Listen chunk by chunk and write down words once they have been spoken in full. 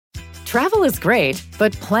Travel is great,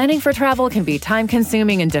 but planning for travel can be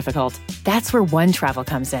time-consuming and difficult. That's where OneTravel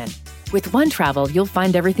comes in. With OneTravel, you'll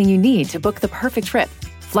find everything you need to book the perfect trip.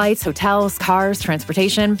 Flights, hotels, cars,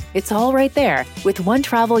 transportation, it's all right there. With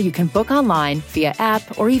OneTravel, you can book online, via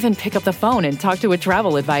app, or even pick up the phone and talk to a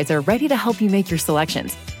travel advisor ready to help you make your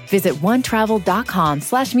selections. Visit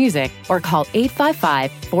onetravel.com/music or call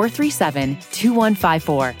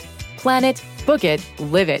 855-437-2154. Plan it, book it,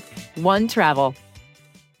 live it. OneTravel.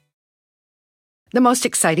 The most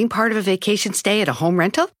exciting part of a vacation stay at a home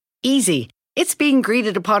rental? Easy. It's being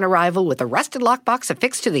greeted upon arrival with a rusted lockbox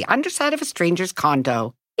affixed to the underside of a stranger's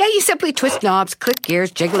condo. Yeah, you simply twist knobs, click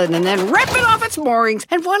gears, jiggle it, and then rip it off its moorings,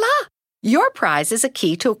 and voila! Your prize is a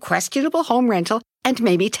key to a questionable home rental and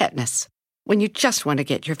maybe tetanus. When you just want to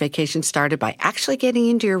get your vacation started by actually getting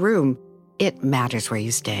into your room, it matters where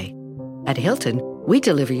you stay. At Hilton, we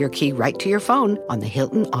deliver your key right to your phone on the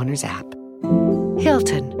Hilton Honors app.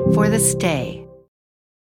 Hilton for the stay.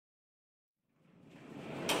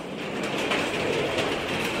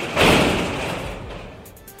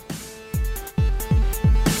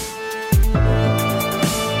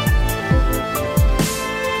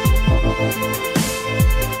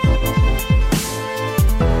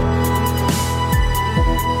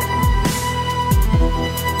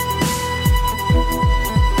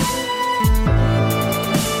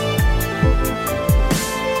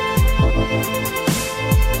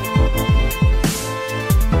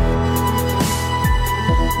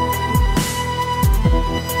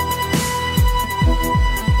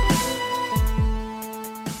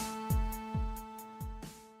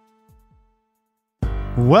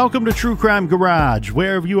 Welcome to True Crime Garage.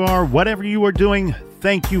 Wherever you are, whatever you are doing,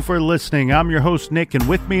 thank you for listening. I'm your host, Nick, and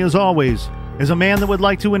with me, as always, is a man that would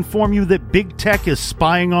like to inform you that big tech is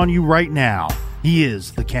spying on you right now. He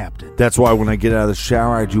is the captain. That's why when I get out of the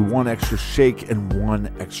shower, I do one extra shake and one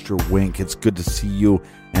extra wink. It's good to see you,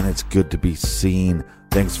 and it's good to be seen.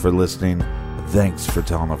 Thanks for listening. Thanks for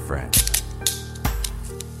telling a friend.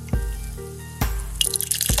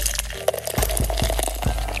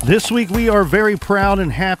 This week, we are very proud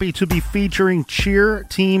and happy to be featuring Cheer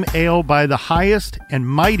Team Ale by the highest and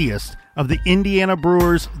mightiest of the Indiana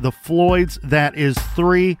brewers, the Floyds. That is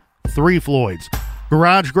three Floyds.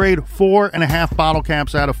 Garage grade 4.5 bottle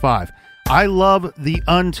caps out of 5. I love the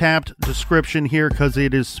Untapped description here because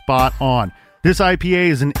it is spot on. This IPA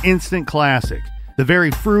is an instant classic. The very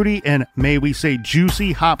fruity and, may we say,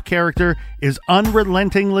 juicy hop character is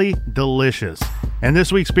unrelentingly delicious. And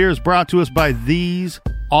this week's beer is brought to us by these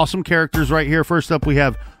awesome characters right here. First up, we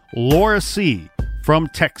have Laura C. from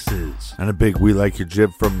Texas. And a big We Like Your Jib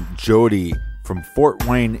from Jody from Fort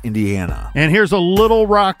Wayne, Indiana. And here's a Little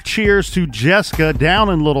Rock cheers to Jessica down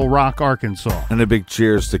in Little Rock, Arkansas. And a big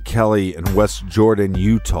cheers to Kelly in West Jordan,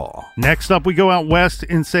 Utah. Next up, we go out west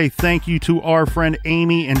and say thank you to our friend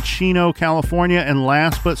Amy in Chino, California. And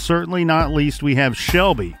last but certainly not least, we have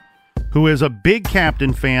Shelby, who is a big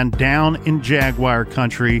Captain fan down in Jaguar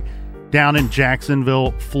country, down in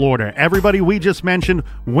Jacksonville, Florida. Everybody we just mentioned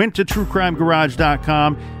went to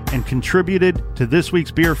TrueCrimeGarage.com and contributed to this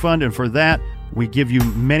week's beer fund, and for that, we give you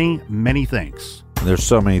many, many thanks. There's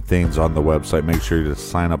so many things on the website. Make sure to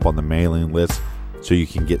sign up on the mailing list so you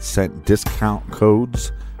can get sent discount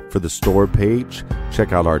codes for the store page.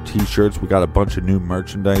 Check out our t-shirts. We got a bunch of new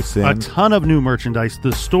merchandise in. A ton of new merchandise.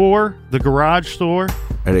 The store, the garage store,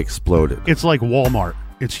 it exploded. It's like Walmart.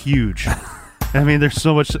 It's huge. I mean, there's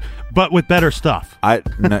so much, but with better stuff.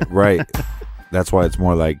 Right. That's why it's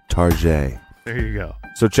more like Target. There you go.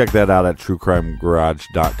 So check that out at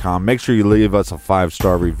TrueCrimeGarage.com. Make sure you leave us a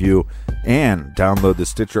 5-star review and download the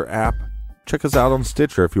Stitcher app. Check us out on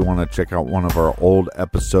Stitcher if you want to check out one of our old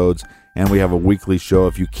episodes. And we have a weekly show.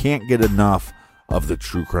 If you can't get enough of the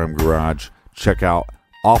True Crime Garage, check out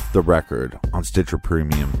Off the Record on Stitcher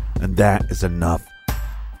Premium. And that is enough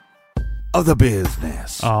of the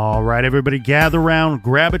business. All right, everybody, gather around,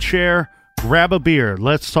 grab a chair, grab a beer.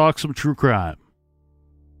 Let's talk some true crime.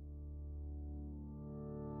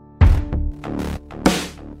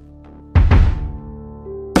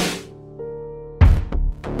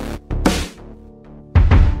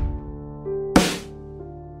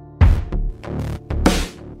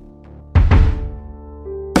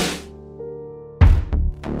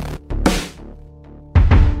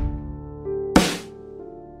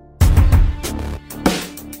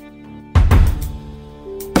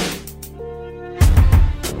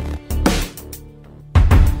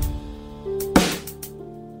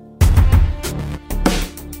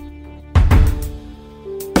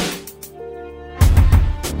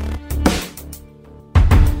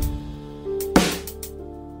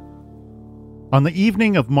 On the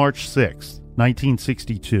evening of March 6,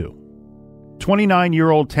 1962,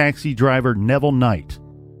 29-year-old taxi driver Neville Knight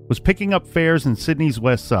was picking up fares in Sydney's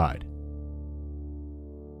West Side.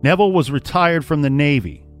 Neville was retired from the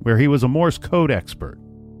Navy, where he was a Morse code expert.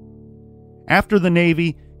 After the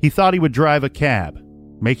Navy, he thought he would drive a cab,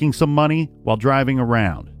 making some money while driving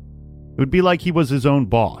around. It would be like he was his own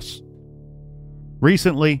boss.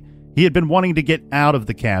 Recently, he had been wanting to get out of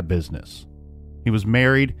the cab business. He was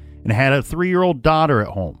married and had a 3-year-old daughter at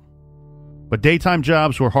home, but daytime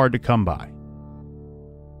jobs were hard to come by.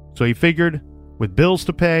 So he figured, with bills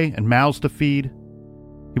to pay and mouths to feed,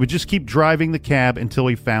 he would just keep driving the cab until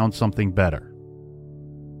he found something better.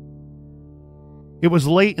 It was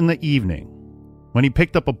late in the evening when he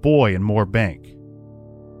picked up a boy in Moorebank.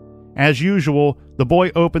 As usual, the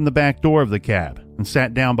boy opened the back door of the cab and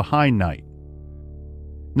sat down behind Knight.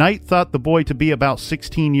 Knight thought the boy to be about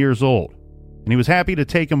 16 years old, and he was happy to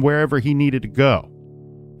take him wherever he needed to go,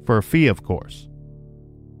 for a fee, of course.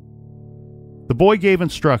 The boy gave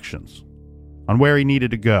instructions on where he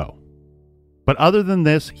needed to go, but other than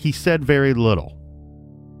this, he said very little.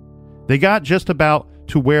 They got just about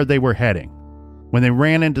to where they were heading when they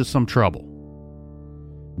ran into some trouble.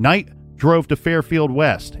 Knight drove to Fairfield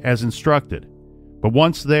West as instructed, but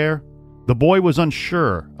once there, the boy was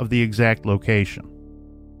unsure of the exact location.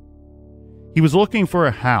 He was looking for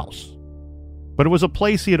a house, but it was a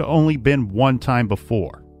place he had only been one time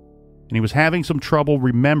before, and he was having some trouble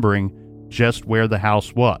remembering just where the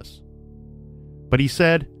house was. But he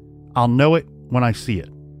said, "I'll know it when I see it."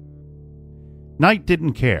 Knight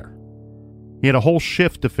didn't care. He had a whole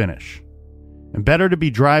shift to finish, and better to be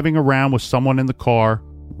driving around with someone in the car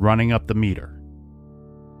running up the meter.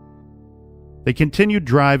 They continued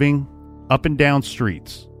driving up and down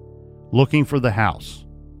streets, looking for the house.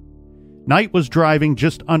 Knight was driving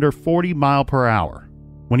just under 40 miles per hour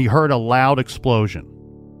when he heard a loud explosion.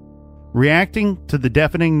 Reacting to the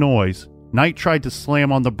deafening noise, Knight tried to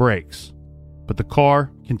slam on the brakes, but the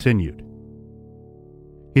car continued.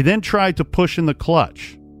 He then tried to push in the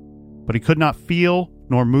clutch, but he could not feel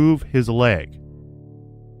nor move his leg.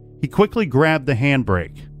 He quickly grabbed the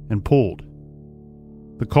handbrake and pulled.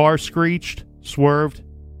 The car screeched, swerved,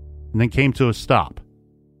 and then came to a stop.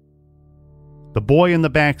 The boy in the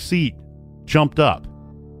back seat jumped up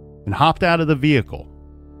and hopped out of the vehicle.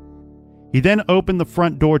 He then opened the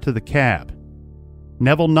front door to the cab.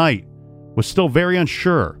 Neville Knight was still very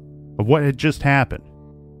unsure of what had just happened.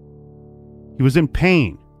 He was in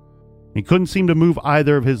pain. He couldn't seem to move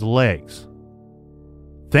either of his legs.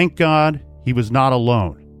 Thank God he was not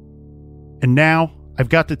alone. And now I've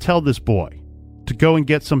got to tell this boy to go and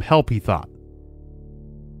get some help, he thought.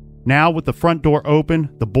 Now, with the front door open,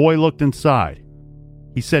 the boy looked inside.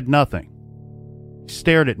 He said nothing. He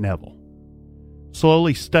stared at Neville,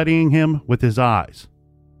 slowly studying him with his eyes.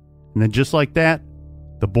 And then just like that,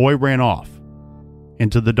 the boy ran off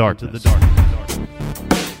into the darkness.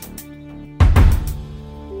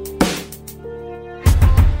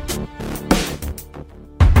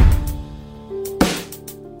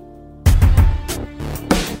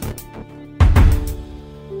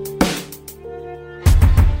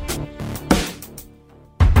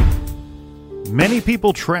 Many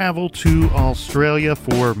people travel to Australia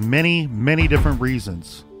for many, many different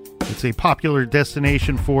reasons. It's a popular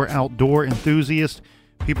destination for outdoor enthusiasts.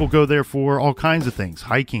 People go there for all kinds of things,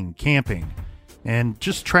 hiking, camping, and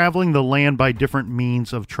just traveling the land by different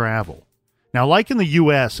means of travel. Now, like in the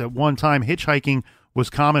U.S., at one time, hitchhiking was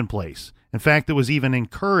commonplace. In fact, it was even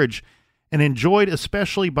encouraged and enjoyed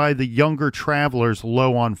especially by the younger travelers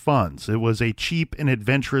low on funds. It was a cheap and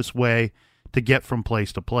adventurous way to get from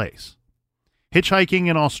place to place. Hitchhiking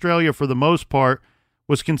in Australia, for the most part,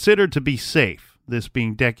 was considered to be safe, this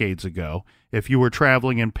being decades ago, if you were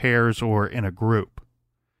traveling in pairs or in a group.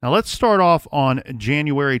 Now let's start off on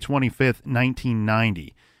January 25th,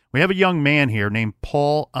 1990. We have a young man here named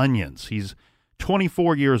Paul Onions. He's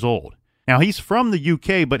 24 years old. Now he's from the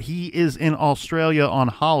UK, but he is in Australia on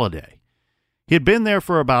holiday. He had been there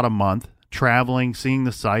for about a month, traveling, seeing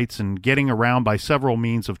the sights, and getting around by several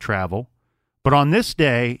means of travel. But on this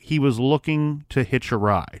day, he was looking to hitch a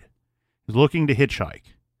ride. He was looking to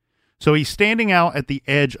hitchhike. So he's standing out at the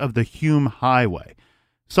edge of the Hume Highway.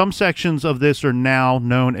 Some sections of this are now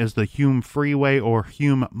known as the Hume Freeway or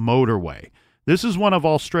Hume Motorway. This is one of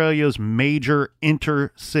Australia's major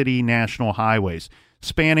intercity national highways,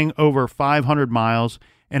 spanning over 500 miles,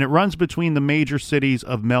 and it runs between the major cities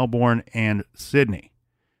of Melbourne and Sydney.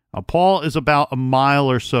 Now, Paul is about a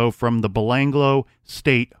mile or so from the Belanglo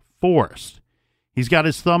State Forest. He's got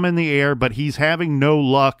his thumb in the air, but he's having no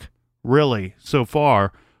luck, really, so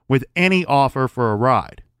far, with any offer for a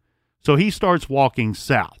ride. So he starts walking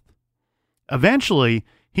south. Eventually,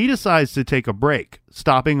 he decides to take a break,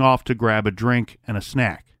 stopping off to grab a drink and a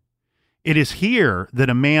snack. It is here that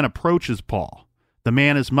a man approaches Paul. The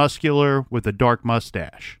man is muscular with a dark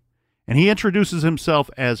mustache, and he introduces himself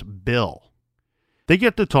as Bill. They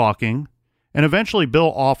get to talking, and eventually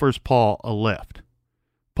Bill offers Paul a lift.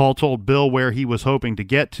 Paul told Bill where he was hoping to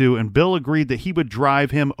get to, and Bill agreed that he would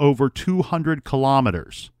drive him over 200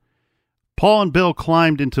 kilometers. Paul and Bill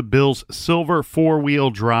climbed into Bill's silver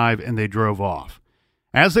four-wheel drive, and they drove off.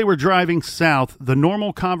 As they were driving south, the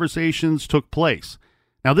normal conversations took place.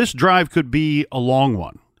 Now, this drive could be a long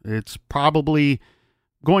one. It's probably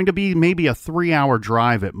going to be maybe a 3-hour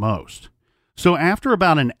drive at most. So after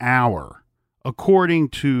about an hour, according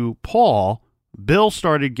to Paul, Bill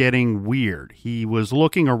started getting weird. He was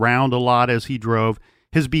looking around a lot as he drove.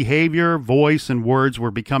 His behavior, voice, and words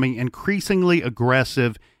were becoming increasingly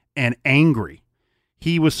aggressive and angry.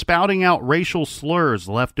 He was spouting out racial slurs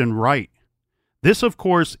left and right. This, of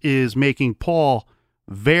course, is making Paul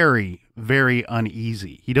very, very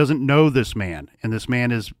uneasy. He doesn't know this man, and this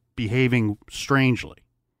man is behaving strangely.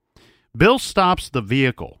 Bill stops the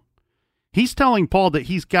vehicle. He's telling Paul that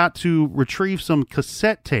he's got to retrieve some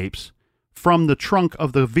cassette tapes from the trunk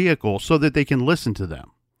of the vehicle so that they can listen to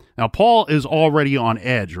them. Now, Paul is already on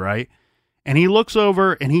edge, right? And he looks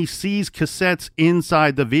over and he sees cassettes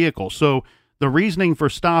inside the vehicle. So the reasoning for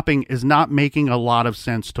stopping is not making a lot of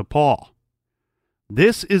sense to Paul.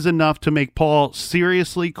 This is enough to make Paul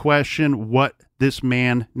seriously question what this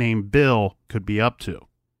man named Bill could be up to.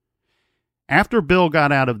 After Bill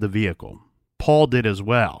got out of the vehicle, Paul did as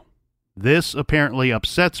well. This apparently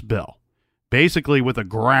upsets Bill. Basically, with a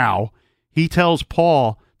growl, he tells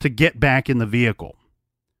Paul to get back in the vehicle.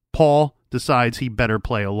 Paul decides he better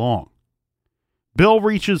play along. Bill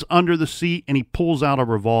reaches under the seat and he pulls out a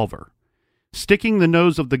revolver, sticking the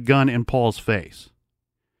nose of the gun in Paul's face.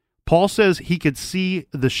 Paul says he could see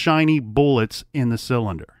the shiny bullets in the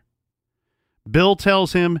cylinder. Bill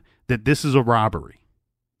tells him that this is a robbery.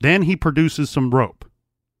 Then he produces some rope.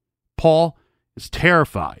 Paul is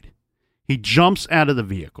terrified. He jumps out of the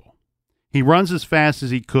vehicle. He runs as fast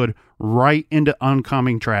as he could right into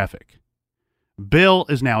oncoming traffic. Bill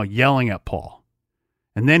is now yelling at Paul,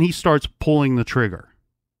 and then he starts pulling the trigger.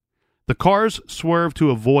 The cars swerve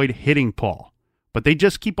to avoid hitting Paul, but they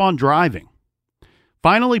just keep on driving.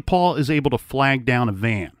 Finally, Paul is able to flag down a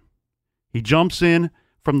van. He jumps in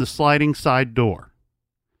from the sliding side door.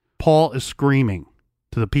 Paul is screaming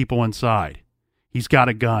to the people inside. He's got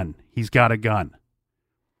a gun. He's got a gun.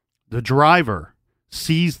 The driver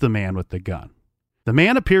sees the man with the gun. The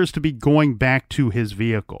man appears to be going back to his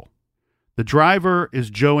vehicle. The driver is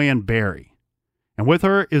Joanne Barry, and with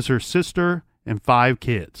her is her sister and 5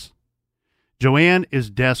 kids. Joanne is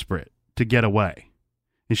desperate to get away,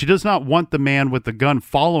 and she does not want the man with the gun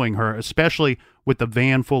following her, especially with the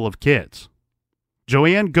van full of kids.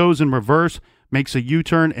 Joanne goes in reverse, makes a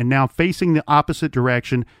U-turn, and now facing the opposite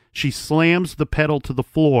direction, she slams the pedal to the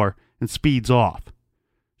floor and speeds off.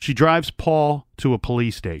 She drives Paul to a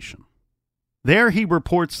police station. There he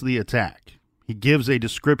reports the attack. He gives a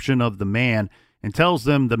description of the man and tells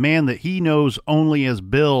them the man that he knows only as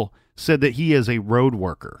Bill said that he is a road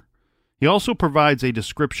worker. He also provides a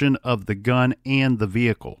description of the gun and the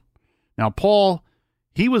vehicle. Now, Paul,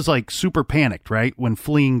 he was like super panicked, right, when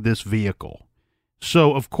fleeing this vehicle.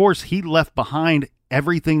 So, of course, he left behind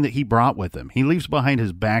everything that he brought with him. He leaves behind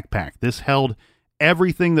his backpack. This held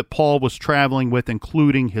everything that Paul was traveling with,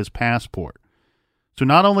 including his passport. So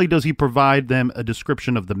not only does he provide them a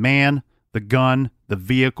description of the man, the gun, the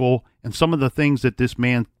vehicle, and some of the things that this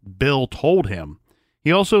man, Bill, told him,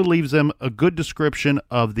 he also leaves them a good description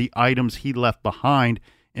of the items he left behind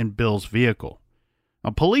in Bill's vehicle.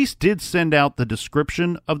 Now, police did send out the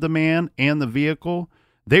description of the man and the vehicle.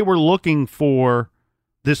 They were looking for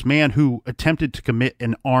this man who attempted to commit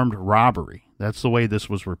an armed robbery. That's the way this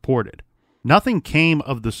was reported. Nothing came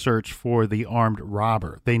of the search for the armed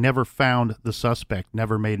robber. They never found the suspect,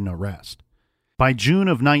 never made an arrest. By June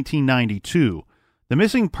of 1992, the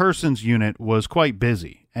missing persons unit was quite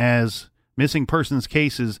busy, as missing persons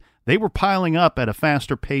cases, they were piling up at a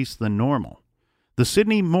faster pace than normal. The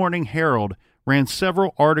Sydney Morning Herald ran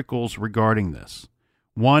several articles regarding this,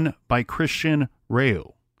 one by Christian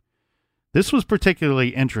Reu. This was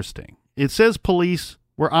particularly interesting. It says police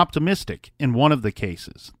were optimistic in one of the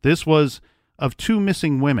cases. This was of 2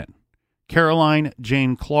 missing women, Caroline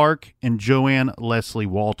Jane Clark and Joanne Leslie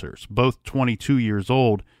Walters, both 22 years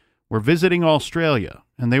old, were visiting Australia,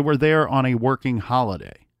 and they were there on a working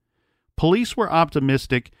holiday. Police were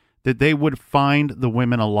optimistic that they would find the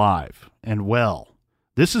women alive and well.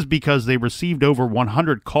 This is because they received over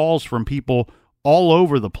 100 calls from people all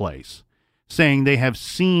over the place, saying they have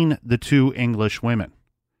seen the two English women.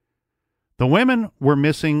 The women were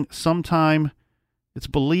missing sometime, it's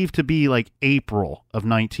believed to be like April of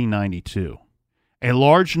 1992. A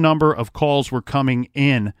large number of calls were coming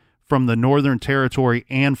in from the Northern Territory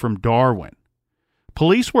and from Darwin.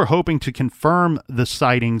 Police were hoping to confirm the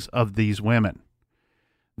sightings of these women.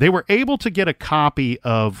 They were able to get a copy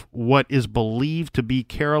of what is believed to be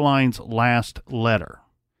Caroline's last letter.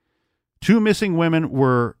 Two missing women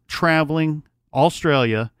were traveling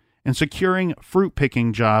Australia and securing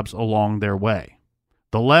fruit-picking jobs along their way.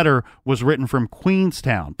 The letter was written from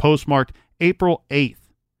Queenstown, postmarked April 8th.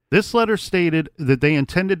 This letter stated that they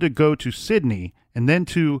intended to go to Sydney and then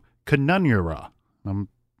to Kununurra.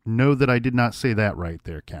 Know that I did not say that right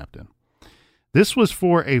there, Captain. This was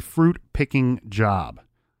for a fruit-picking job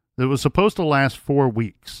that was supposed to last 4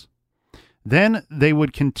 weeks. Then they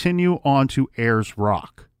would continue on to Ayers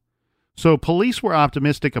Rock. So police were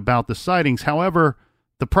optimistic about the sightings. However,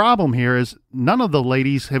 the problem here is none of the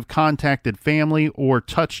ladies have contacted family or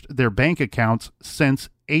touched their bank accounts since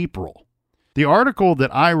April. The article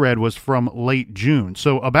that I read was from late June,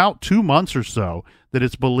 so about 2 months or so that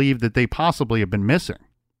it's believed that they possibly have been missing.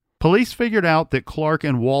 Police figured out that Clark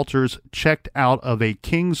and Walters checked out of a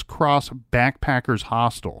King's Cross backpackers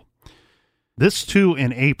hostel. This too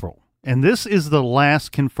in April, and this is the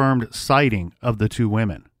last confirmed sighting of the two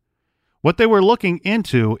women. What they were looking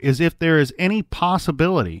into is if there is any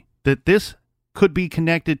possibility that this could be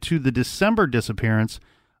connected to the December disappearance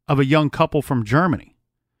of a young couple from Germany.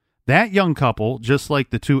 That young couple, just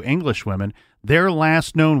like the two English women, their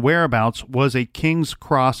last known whereabouts was a King's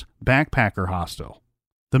Cross backpacker hostel.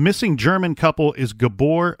 The missing German couple is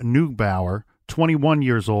Gabor Neugbauer, 21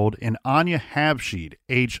 years old, and Anya Habschied,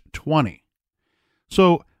 age 20.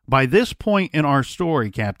 So by this point in our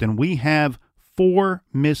story, Captain, we have 4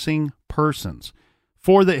 missing persons,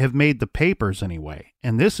 4 that have made the papers anyway,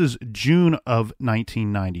 and this is June of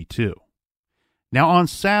 1992. Now on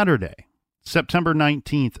Saturday, September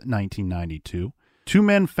 19th, 1992, 2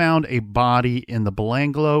 men found a body in the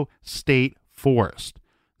Belanglo State Forest.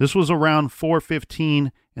 This was around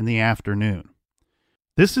 4:15 in the afternoon.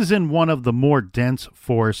 This is in one of the more dense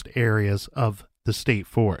forest areas of the state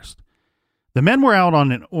forest. The men were out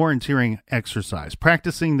on an orienteering exercise,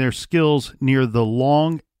 practicing their skills near the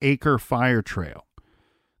Long Acre Fire Trail.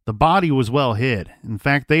 The body was well hid. In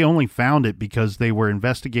fact, they only found it because they were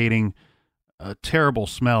investigating a terrible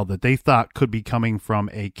smell that they thought could be coming from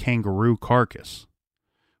a kangaroo carcass,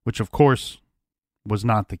 which of course was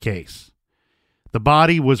not the case. The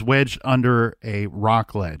body was wedged under a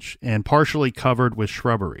rock ledge and partially covered with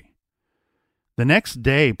shrubbery. The next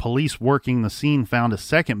day, police working the scene found a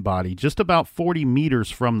second body just about 40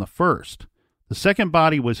 meters from the first. The second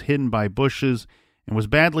body was hidden by bushes and was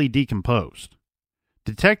badly decomposed.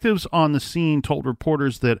 Detectives on the scene told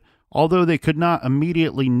reporters that although they could not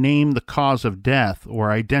immediately name the cause of death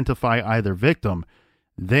or identify either victim,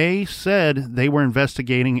 they said they were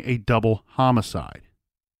investigating a double homicide.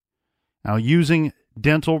 Now, using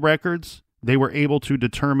dental records, they were able to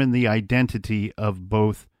determine the identity of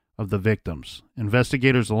both of the victims.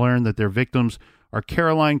 Investigators learned that their victims are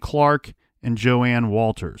Caroline Clark and Joanne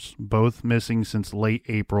Walters, both missing since late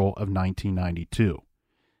April of 1992.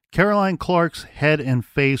 Caroline Clark's head and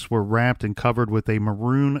face were wrapped and covered with a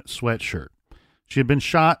maroon sweatshirt. She had been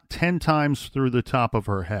shot 10 times through the top of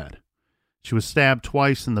her head. She was stabbed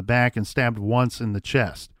twice in the back and stabbed once in the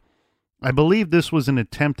chest. I believe this was an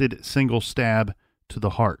attempted single stab to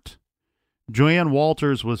the heart. Joanne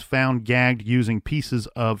Walters was found gagged using pieces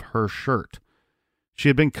of her shirt. She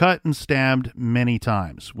had been cut and stabbed many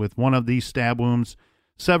times, with one of these stab wounds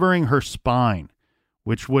severing her spine,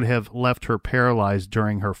 which would have left her paralyzed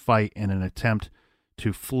during her fight in an attempt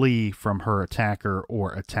to flee from her attacker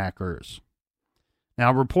or attackers.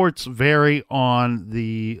 Now, reports vary on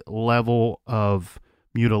the level of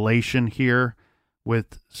mutilation here,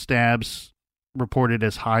 with stabs reported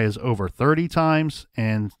as high as over 30 times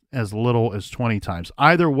and as little as 20 times.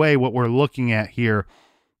 Either way, what we're looking at here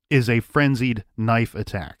is a frenzied knife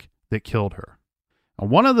attack that killed her. Now,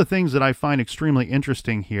 one of the things that I find extremely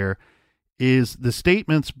interesting here is the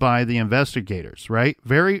statements by the investigators, right?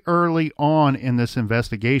 Very early on in this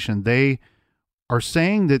investigation, they are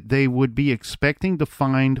saying that they would be expecting to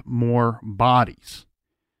find more bodies.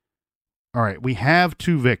 All right, we have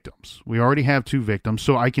 2 victims. We already have 2 victims,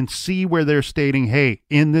 so I can see where they're stating, hey,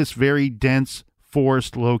 in this very dense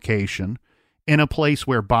forest location, in a place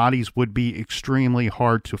where bodies would be extremely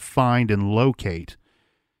hard to find and locate.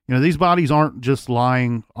 You know, these bodies aren't just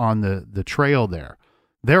lying on the trail there.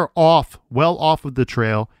 They're well off of the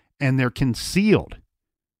trail, and they're concealed,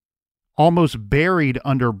 almost buried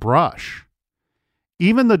under brush.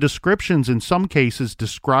 Even the descriptions in some cases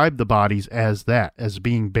describe the bodies as that, as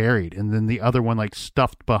being buried, and then the other one like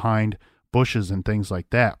stuffed behind bushes and things like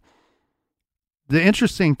that. The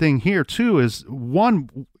interesting thing here too is,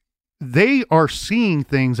 one, they are seeing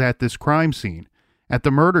things at this crime scene, at the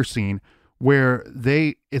murder scene, where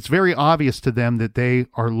it's very obvious to them that they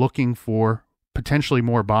are looking for potentially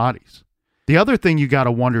more bodies. The other thing you got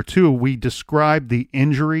to wonder too, we described the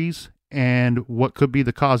injuries and what could be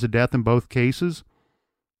the cause of death in both cases.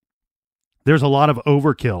 There's a lot of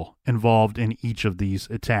overkill involved in each of these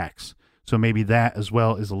attacks. So maybe that as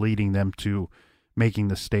well is leading them to making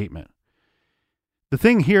the statement. The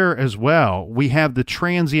thing here as well, we have the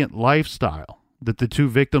transient lifestyle that the two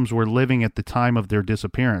victims were living at the time of their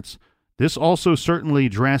disappearance. This also certainly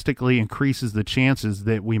drastically increases the chances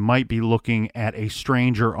that we might be looking at a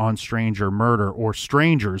stranger-on-stranger murder or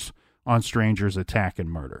strangers-on-strangers attack and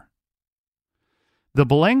murder. The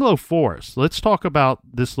Belanglo Forest, let's talk about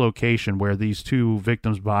this location where these two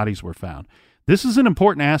victims' bodies were found. This is an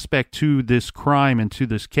important aspect to this crime and to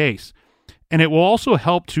this case, and it will also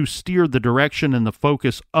help to steer the direction and the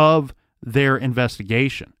focus of their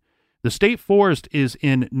investigation. The state forest is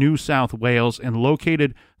in New South Wales and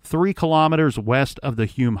located 3 kilometers west of the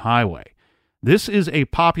Hume Highway. This is a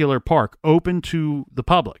popular park open to the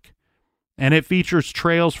public, and it features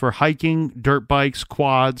trails for hiking, dirt bikes,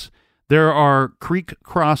 quads. There are creek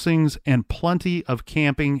crossings and plenty of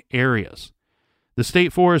camping areas. The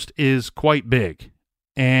state forest is quite big,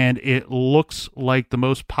 and it looks like the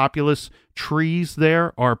most populous trees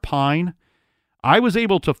there are pine. I was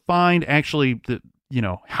able to find actually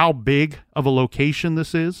how big of a location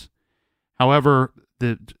this is. However,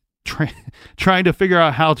 trying to figure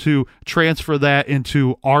out how to transfer that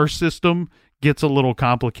into our system gets a little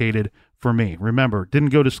complicated for me. Remember, didn't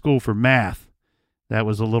go to school for math. That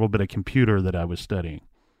was a little bit of computer that I was studying.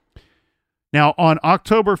 Now, on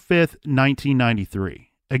October 5th,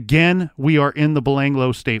 1993, again, we are in the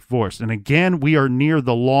Belanglo State Forest, and again, we are near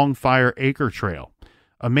the Longfire Acre Trail.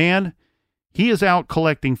 A man, he is out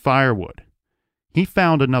collecting firewood. He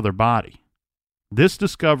found another body. This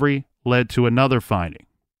discovery led to another finding.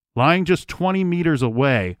 Lying just 20 meters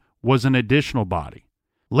away was an additional body.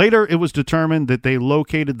 Later, it was determined that they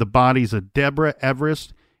located the bodies of Deborah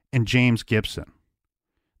Everest and James Gibson.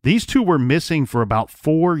 These two were missing for about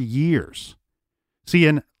 4 years. See,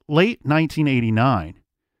 in late 1989,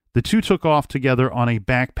 the two took off together on a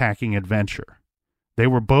backpacking adventure. They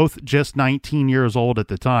were both just 19 years old at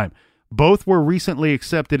the time. Both were recently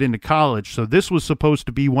accepted into college, so this was supposed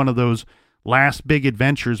to be one of those last big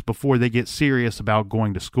adventures before they get serious about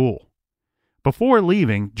going to school. Before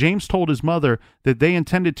leaving, James told his mother that they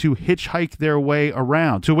intended to hitchhike their way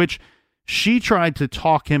around, to which she tried to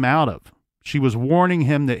talk him out of. She was warning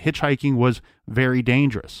him that hitchhiking was very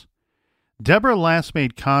dangerous. Deborah last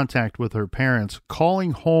made contact with her parents calling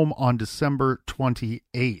home on December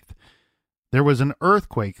 28th. There was an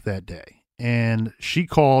earthquake that day, and she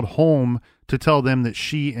called home to tell them that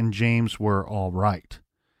she and James were all right.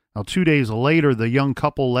 Now, 2 days later, the young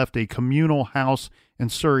couple left a communal house in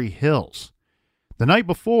Surrey Hills. The night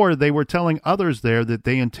before, they were telling others there that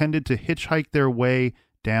they intended to hitchhike their way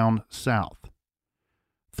down south.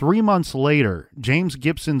 3 months later, James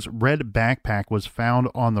Gibson's red backpack was found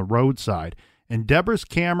on the roadside, and Deborah's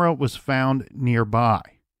camera was found nearby.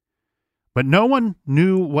 But no one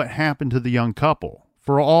knew what happened to the young couple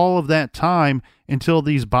for all of that time until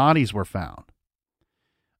these bodies were found.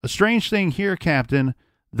 A strange thing here, Captain,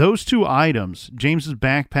 those two items, James's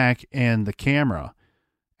backpack and the camera,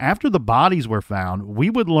 after the bodies were found, we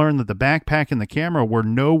would learn that the backpack and the camera were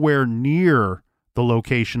nowhere near the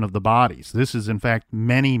location of the bodies. This is, in fact,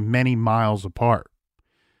 many, many miles apart.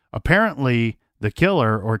 Apparently, the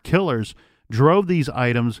killer or killers drove these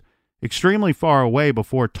items extremely far away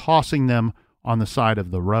before tossing them on the side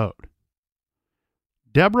of the road.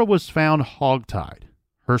 Deborah was found hogtied.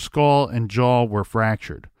 Her skull and jaw were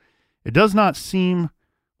fractured. It does not seem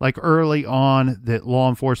like early on that law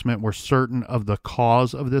enforcement were certain of the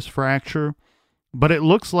cause of this fracture, but it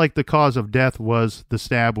looks like the cause of death was the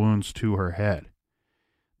stab wounds to her head.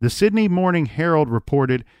 The Sydney Morning Herald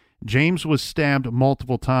reported James was stabbed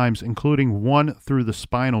multiple times, including one through the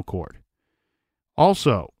spinal cord.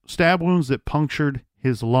 Also, stab wounds that punctured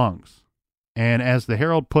his lungs. And as the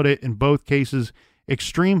Herald put it, in both cases,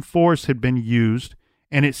 extreme force had been used,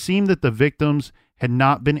 and it seemed that the victims had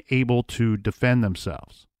not been able to defend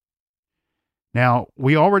themselves. Now,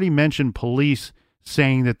 we already mentioned police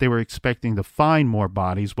saying that they were expecting to find more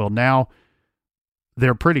bodies. Well, now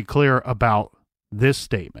they're pretty clear about this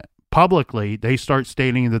statement. Publicly, they start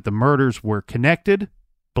stating that the murders were connected,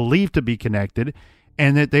 believed to be connected,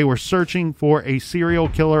 and that they were searching for a serial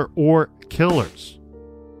killer or killers.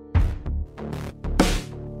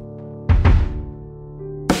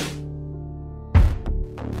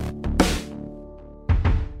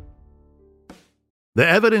 The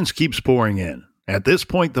evidence keeps pouring in. At this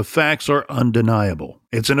point, the facts are undeniable.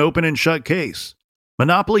 It's an open and shut case.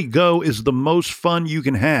 Monopoly Go is the most fun you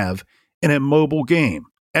can have in a mobile game.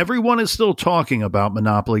 Everyone is still talking about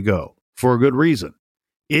Monopoly Go, for a good reason.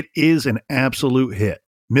 It is an absolute hit.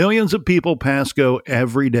 Millions of people pass Go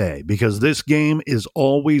every day because this game is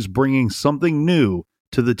always bringing something new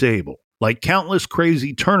to the table. Like countless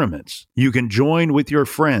crazy tournaments you can join with your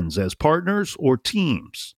friends as partners or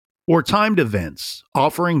teams. Or timed events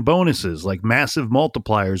offering bonuses like massive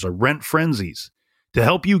multipliers or rent frenzies to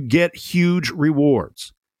help you get huge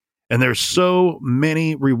rewards. And there's so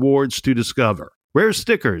many rewards to discover. Rare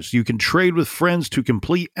stickers you can trade with friends to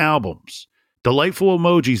complete albums. Delightful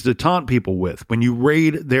emojis to taunt people with when you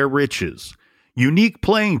raid their riches. Unique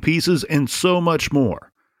playing pieces and so much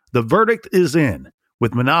more. The verdict is in.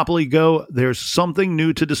 With Monopoly Go, there's something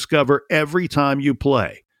new to discover every time you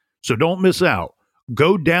play. So don't miss out.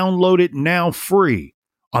 Go download it now free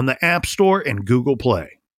on the App Store and Google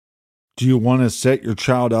Play. Do you want to set your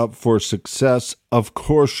child up for success? Of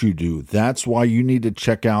course you do. That's why you need to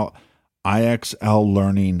check out IXL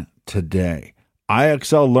Learning today.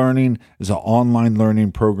 IXL Learning is an online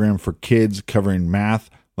learning program for kids covering math,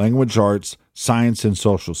 language arts, science, and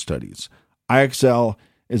social studies. IXL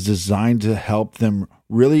is designed to help them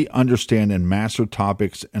really understand and master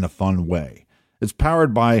topics in a fun way. It's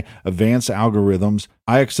powered by advanced algorithms.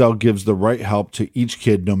 IXL gives the right help to each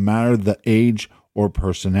kid no matter the age or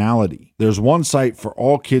personality. There's one site for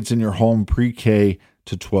all kids in your home pre-K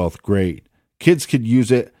to 12th grade. Kids could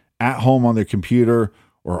use it at home on their computer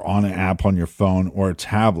or on an app on your phone or a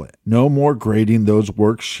tablet. No more grading those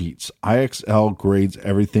worksheets. IXL grades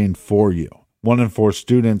everything for you. 1 in 4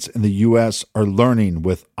 students in the U.S. are learning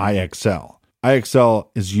with IXL. IXL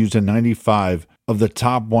is used in 95 of the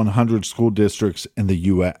top 100 school districts in the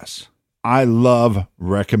U.S. I love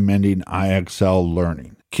recommending IXL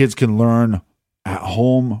Learning. Kids can learn at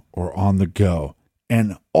home or on the go.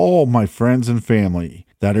 And all my friends and family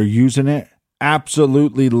that are using it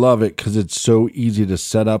absolutely love it because it's so easy to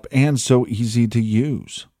set up and so easy to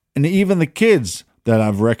use. And even the kids that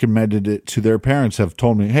I've recommended it to their parents have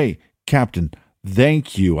told me, hey, Captain,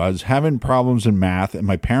 thank you. I was having problems in math and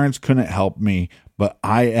my parents couldn't help me, but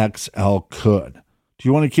IXL could. Do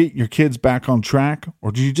you want to get your kids back on track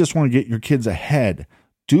or do you just want to get your kids ahead?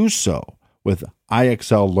 Do so with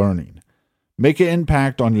IXL Learning. Make an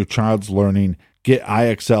impact on your child's learning. Get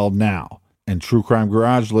IXL now. And True Crime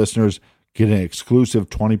Garage listeners get an exclusive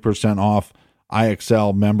 20% off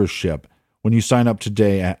IXL membership when you sign up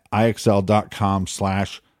today at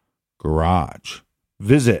IXL.com/garage.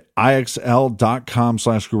 Visit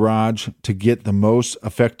IXL.com/garage to get the most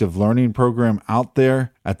effective learning program out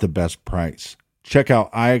there at the best price. Check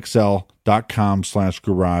out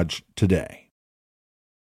IXL.com/garage today.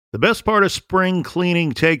 The best part of spring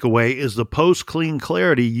cleaning takeaway is the post-clean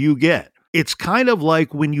clarity you get. It's kind of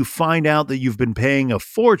like when you find out that you've been paying a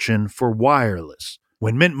fortune for wireless.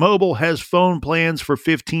 When Mint Mobile has phone plans for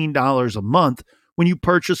 $15 a month when you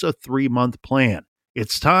purchase a 3-month plan.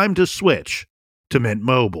 It's time to switch to Mint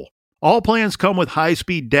Mobile. All plans come with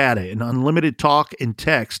high-speed data and unlimited talk and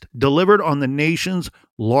text delivered on the nation's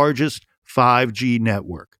largest 5G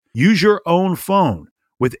network. Use your own phone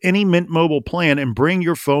with any Mint Mobile plan and bring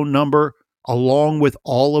your phone number along with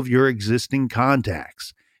all of your existing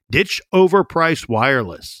contacts. Ditch overpriced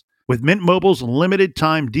wireless with Mint Mobile's limited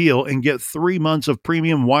time deal and get 3 months of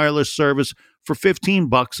premium wireless service for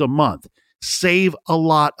 $15 a month. Save a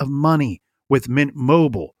lot of money with Mint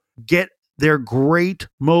Mobile. Get their great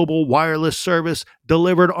mobile wireless service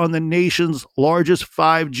delivered on the nation's largest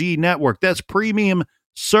 5G network. That's premium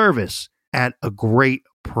service at a great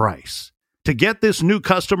price. To get this new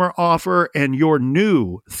customer offer and your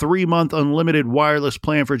new 3-month unlimited wireless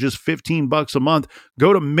plan for just $15 a month,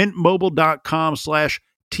 go to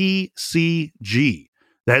mintmobile.com/TCG.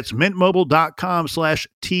 That's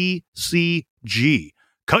mintmobile.com/TCG.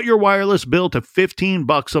 Cut your wireless bill to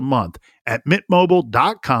 $15 a month at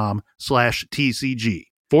mintmobile.com/TCG.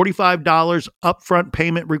 $45 upfront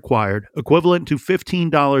payment required, equivalent to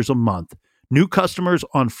 $15 a month. New customers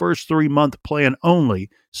on first 3-month plan only.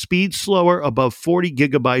 Speed slower above 40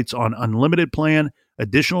 gigabytes on unlimited plan.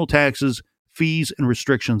 Additional taxes, fees, and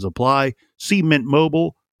restrictions apply. See Mint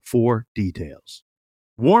Mobile for details.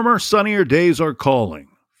 Warmer, sunnier days are calling.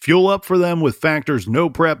 Fuel up for them with Factor's no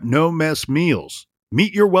prep, no mess meals.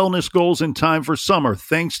 Meet your wellness goals in time for summer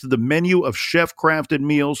thanks to the menu of chef-crafted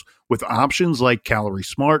meals with options like Calorie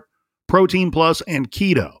Smart, Protein Plus, and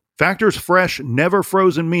Keto. Factor's fresh,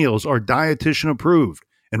 never-frozen meals are dietitian approved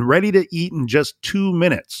and ready to eat in just 2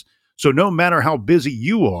 minutes. So no matter how busy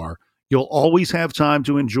you are, you'll always have time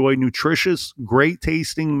to enjoy nutritious,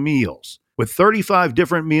 great-tasting meals. With 35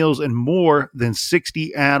 different meals and more than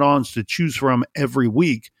 60 add-ons to choose from every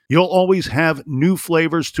week, you'll always have new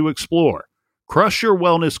flavors to explore. Crush your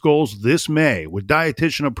wellness goals this May with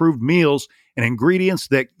dietitian-approved meals and ingredients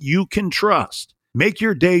that you can trust. Make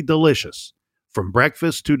your day delicious, from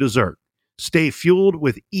breakfast to dessert. Stay fueled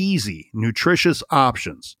with easy, nutritious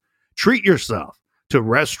options. Treat yourself to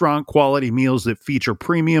restaurant-quality meals that feature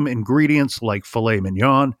premium ingredients like filet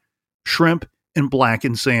mignon, shrimp, and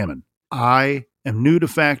blackened salmon. I am new to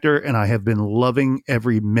Factor, and I have been loving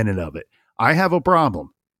every minute of it. I have a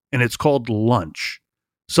problem, and it's called lunch.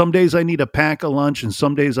 Some days I need to pack a lunch, and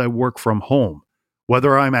some days I work from home.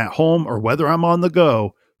 Whether I'm at home or whether I'm on the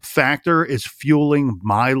go, Factor is fueling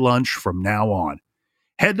my lunch from now on.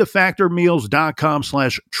 Head to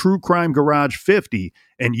factormeals.com/truecrimegarage50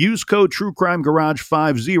 and use code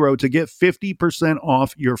truecrimegarage50 to get 50%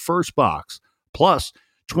 off your first box, plus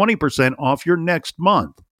 20% off your next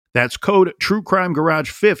month. That's code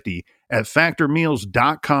truecrimegarage50 at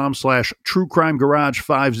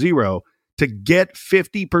factormeals.com/truecrimegarage50 to get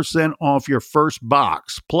 50% off your first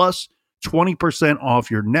box, plus 20% off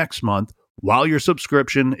your next month while your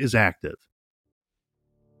subscription is active.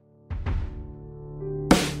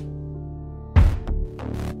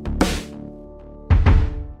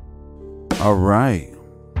 All right,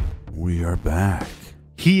 we are back.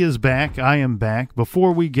 He is back. I am back.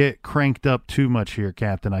 Before we get cranked up too much here,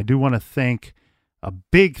 Captain, I do want to thank a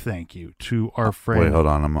big thank you to our friend. Wait, hold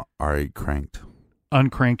on. I'm already cranked.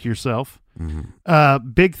 Uncrank yourself.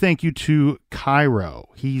 Big thank you to Cairo.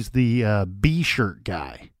 He's the B-shirt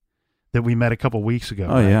guy that we met a couple weeks ago.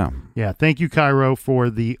 Oh, right? yeah. Yeah, thank you, Cairo, for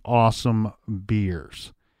the awesome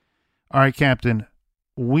beers. All right, Captain,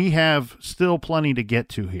 we have still plenty to get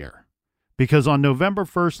to here because on November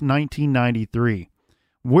 1st, 1993,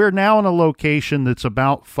 we're now in a location that's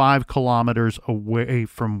about 5 kilometers away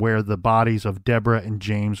from where the bodies of Deborah and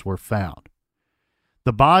James were found.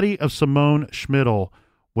 The body of Simone Schmidl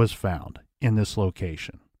was found in this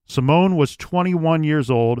location. Simone was 21 years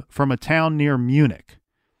old from a town near Munich.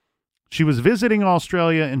 She was visiting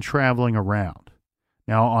Australia and traveling around.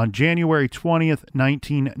 Now, on January 20th,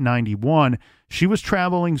 1991, she was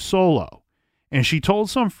traveling solo, and she told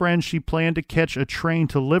some friends she planned to catch a train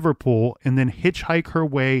to Liverpool and then hitchhike her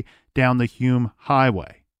way down the Hume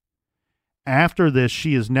Highway. After this,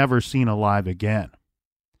 she is never seen alive again.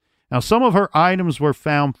 Now, some of her items were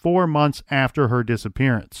found 4 months after her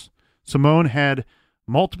disappearance. Simone had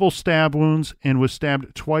multiple stab wounds and was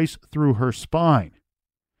stabbed twice through her spine.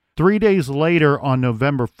 3 days later, on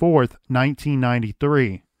November 4th,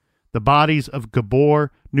 1993, the bodies of Gabor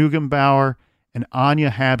Neugebauer and Anya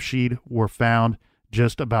Habschied were found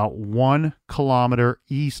just about 1 kilometer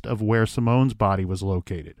east of where Simone's body was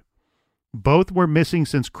located. Both were missing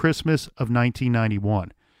since Christmas of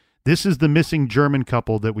 1991. This is the missing German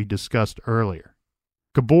couple that we discussed earlier.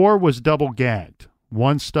 Gabor was double gagged,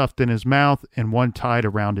 one stuffed in his mouth and one tied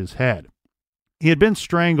around his head. He had been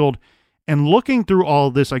strangled, and looking through all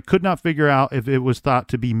of this, I could not figure out if it was thought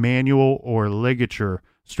to be manual or ligature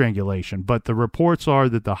strangulation, but the reports are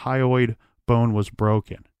that the hyoid bone was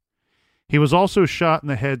broken. He was also shot in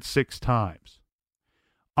the head 6 times.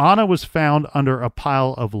 Anna was found under a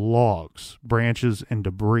pile of logs, branches, and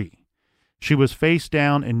debris. She was face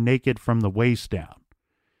down and naked from the waist down.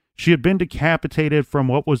 She had been decapitated from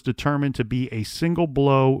what was determined to be a single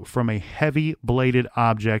blow from a heavy bladed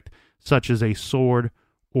object such as a sword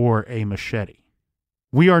or a machete.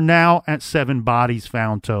 We are now at 7 bodies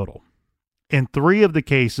found total. In 3 of the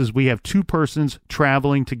cases, we have 2 persons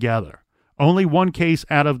traveling together. Only 1 case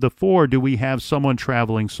out of the 4 do we have someone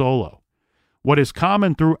traveling solo. What is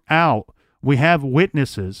common throughout, we have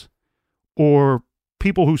witnesses or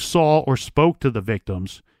people who saw or spoke to the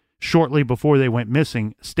victims shortly before they went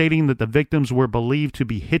missing, stating that the victims were believed to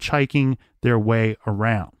be hitchhiking their way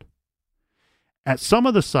around. At some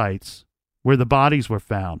of the sites where the bodies were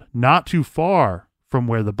found, not too far from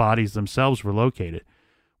where the bodies themselves were located,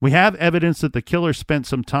 we have evidence that the killer spent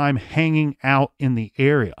some time hanging out in the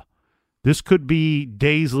area. This could be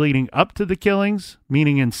days leading up to the killings,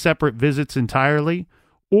 meaning in separate visits entirely,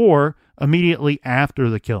 or immediately after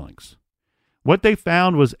the killings. What they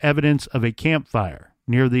found was evidence of a campfire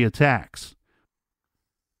near the attacks.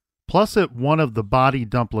 Plus, at one of the body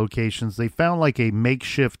dump locations, they found like a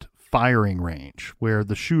makeshift firing range where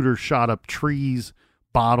the shooter shot up trees,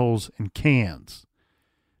 bottles, and cans.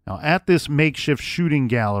 Now, at this makeshift shooting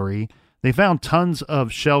gallery, they found tons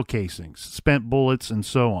of shell casings, spent bullets, and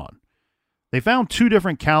so on. They found 2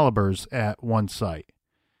 different calibers at one site.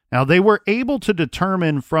 Now, they were able to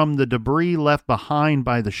determine from the debris left behind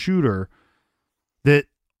by the shooter that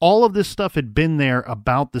all of this stuff had been there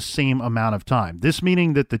about the same amount of time. This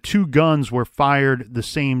meaning that the 2 guns were fired the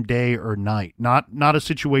same day or night, not a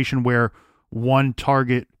situation where one's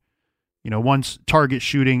target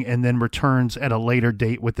shooting and then returns at a later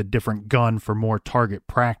date with a different gun for more target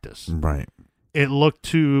practice. Right. It looked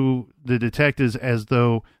to the detectives as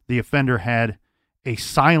though the offender had a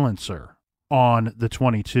silencer on the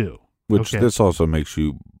 22. Which this also makes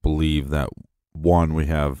you believe that, one, we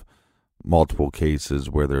have multiple cases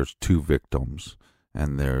where there's 2 victims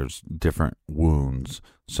and there's different wounds.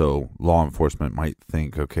 So law enforcement might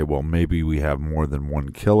think, okay, well, maybe we have more than one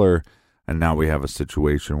killer, and now we have a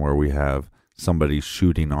situation where we have somebody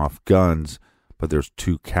shooting off guns, but there's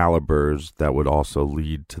 2 calibers that would also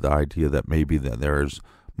lead to the idea that maybe that there's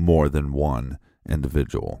more than one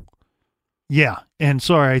individual. Yeah, and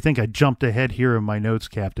sorry, I think I jumped ahead here in my notes,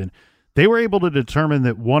 Captain. They were able to determine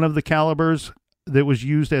that one of the calibers that was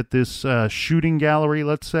used at this shooting gallery,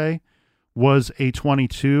 let's say, was a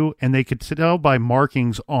 22, and they could tell by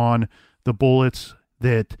markings on the bullets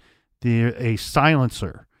that a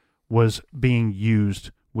silencer was being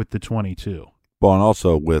used with the 22. Well, and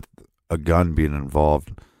also with a gun being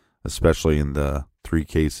involved, especially in the 3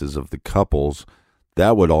 cases of the couples,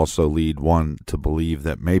 that would also lead one to believe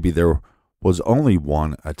that maybe there was only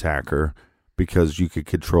one attacker because you could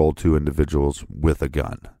control 2 individuals with a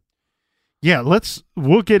gun. Yeah,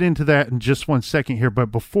 we'll get into that in just one second here, but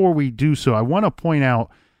before we do so, I want to point out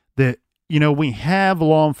that, we have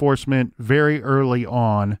law enforcement very early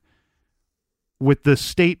on with the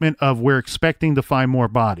statement of we're expecting to find more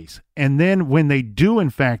bodies. And then when they do in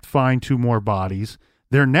fact find 2 more bodies,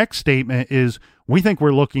 their next statement is, we think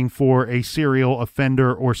we're looking for a serial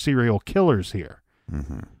offender or serial killers here.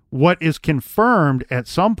 Mm-hmm. What is confirmed at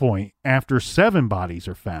some point after 7 bodies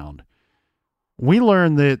are found, we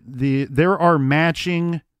learn that there are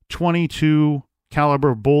matching 22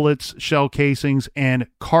 caliber bullets, shell casings, and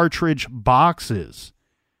cartridge boxes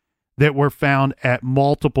that were found at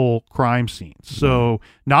multiple crime scenes. So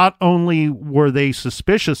not only were they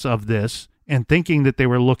suspicious of this and thinking that they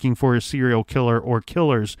were looking for a serial killer or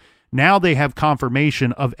killers, now they have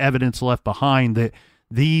confirmation of evidence left behind that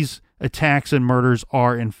these attacks and murders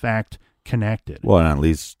are in fact connected. Well, in at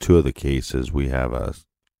least 2 of the cases, we have a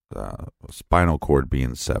spinal cord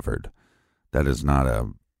being severed. That is not a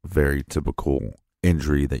very typical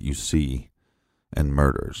injury that you see in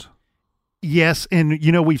murders. Yes, and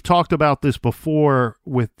we've talked about this before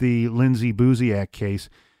with the Lindsay Buziak case.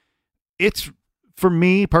 For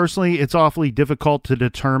me personally, it's awfully difficult to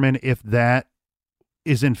determine if that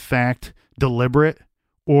is in fact deliberate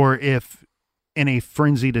or if in a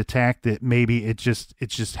frenzied attack that maybe it's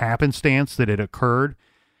just happenstance that it occurred.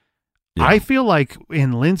 Yeah. I feel like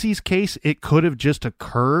in Lindsay's case, it could have just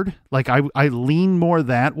occurred. Like I lean more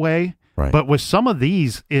that way, right. But with some of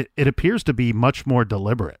these, it appears to be much more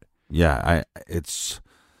deliberate. Yeah, it's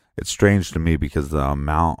strange to me because the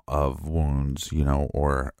amount of wounds,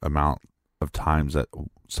 or amount of times that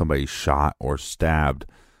somebody shot or stabbed,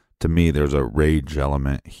 to me, there's a rage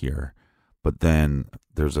element here. But then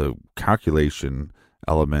there's a calculation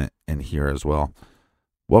element in here as well.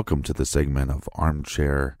 Welcome to the segment of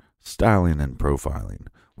Armchair Styling and Profiling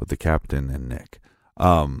with the Captain and Nick.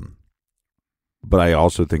 But I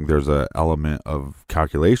also think there's an element of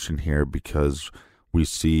calculation here because we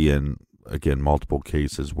see in, again, multiple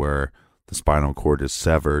cases where the spinal cord is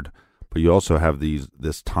severed, but you also have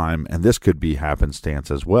this time, and this could be happenstance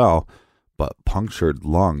as well, but punctured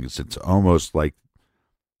lungs. It's almost like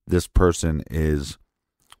this person is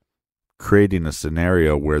creating a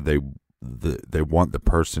scenario where they want the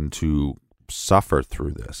person to suffer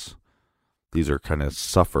through this. These are kind of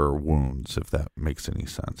suffer wounds, if that makes any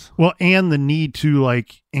sense. Well, and the need to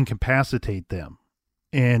incapacitate them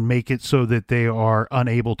and make it so that they are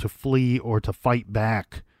unable to flee or to fight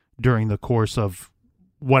back during the course of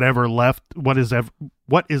what is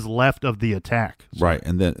left of the attack. Sorry. Right,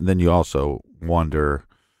 and then you also wonder,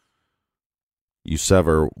 you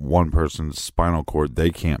sever one person's spinal cord, they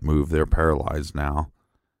can't move, they're paralyzed now.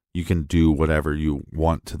 You can do whatever you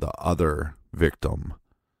want to the other victim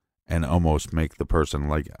and almost make the person,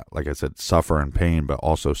 like I said, suffer in pain, but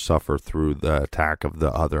also suffer through the attack of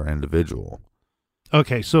the other individual.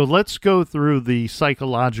 Okay, so let's go through the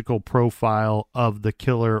psychological profile of the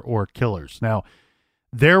killer or killers. Now,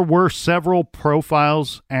 There were several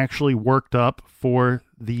profiles actually worked up for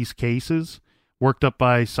these cases, worked up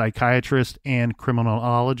by psychiatrists and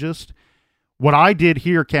criminologists. What I did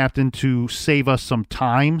here, Captain, to save us some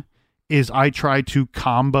time is I tried to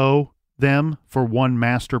combo them for one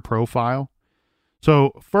master profile.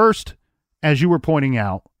 So first, as you were pointing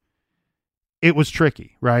out, it was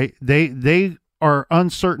tricky, right? They are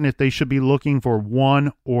uncertain if they should be looking for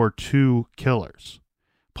one or two killers.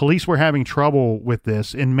 Police were having trouble with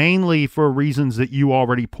this, and mainly for reasons that you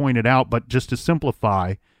already pointed out, but just to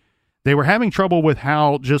simplify, they were having trouble with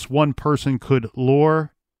how just one person could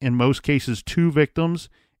lure, in most cases, two victims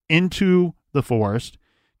into the forest,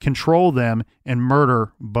 control them, and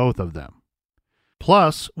murder both of them.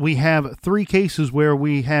 Plus, we have 3 cases where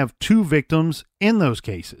we have 2 victims in those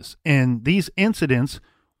cases. And these incidents,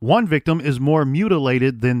 one victim is more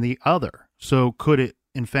mutilated than the other. So could it,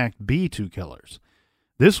 in fact, be 2 killers?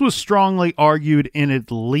 This was strongly argued in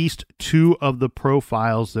at least 2 of the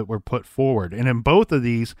profiles that were put forward. And in both of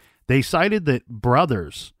these, they cited that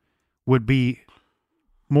brothers would be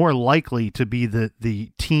more likely to be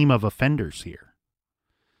the team of offenders here.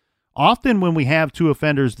 Often when we have 2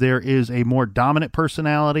 offenders, there is a more dominant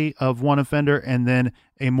personality of one offender and then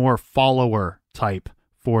a more follower type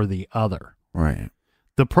for the other. Right.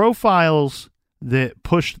 The profiles that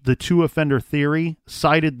pushed the 2 offender theory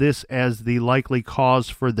cited this as the likely cause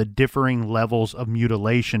for the differing levels of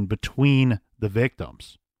mutilation between the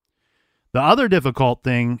victims. The other difficult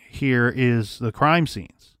thing here is the crime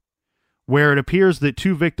scenes, where it appears that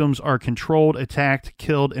 2 victims are controlled, attacked,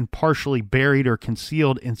 killed, and partially buried or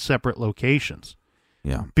concealed in separate locations.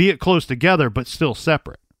 Yeah. Be it close together, but still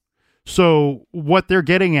separate. So what they're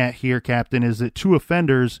getting at here, Captain, is that 2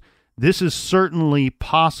 offenders, this is certainly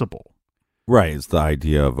possible. Right. It's the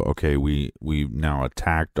idea of, okay, we've now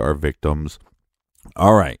attacked our victims.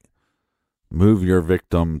 All right. Move your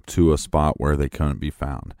victim to a spot where they couldn't be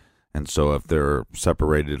found. And so if they're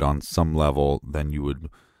separated on some level, then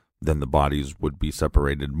the bodies would be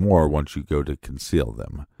separated more once you go to conceal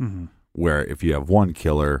them. Mm-hmm. Where if you have one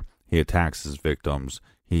killer, he attacks his victims,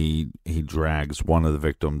 he drags one of the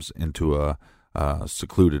victims into a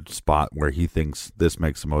secluded spot where he thinks this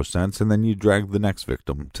makes the most sense, and then you drag the next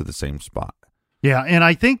victim to the same spot. Yeah, and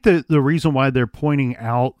I think that the reason why they're pointing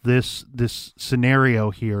out this scenario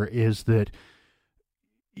here is that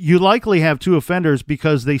you likely have 2 offenders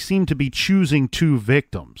because they seem to be choosing 2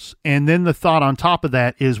 victims. And then the thought on top of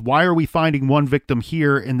that is, why are we finding one victim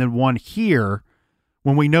here and then one here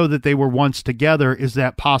when we know that they were once together? Is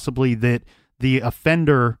that possibly that the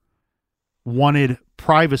offender wanted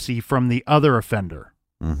privacy from the other offender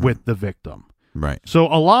with the victim? Right. So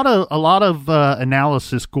a lot of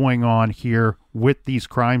analysis going on here with these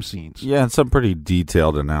crime scenes. Yeah, and some pretty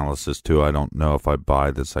detailed analysis too. I don't know if I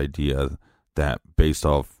buy this idea that based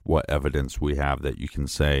off what evidence we have that you can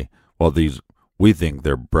say, well, we think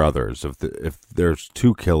they're brothers. If there's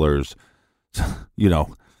 2 killers, you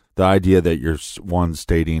know, the idea that you're one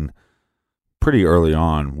stating pretty early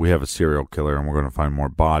on, we have a serial killer and we're going to find more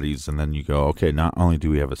bodies. And then you go, okay, not only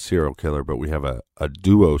do we have a serial killer, but we have a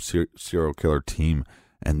duo serial killer team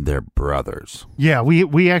and they're brothers. Yeah,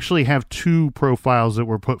 we actually have 2 profiles that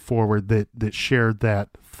were put forward that shared that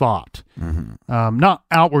thought. Mm-hmm. Not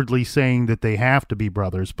outwardly saying that they have to be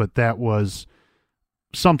brothers, but that was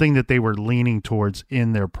something that they were leaning towards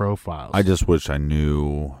in their profiles. I just wish I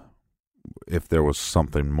knew if there was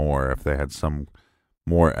something more, if they had some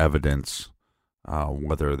more evidence.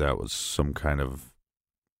 Whether that was some kind of,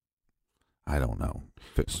 I don't know,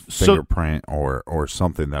 fingerprint or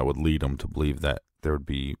something that would lead them to believe that they would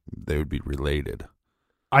be related.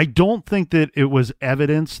 I don't think that it was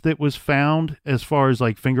evidence that was found as far as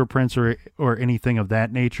like fingerprints or anything of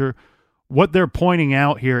that nature. What they're pointing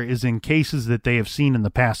out here is in cases that they have seen in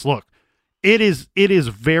the past. Look, it is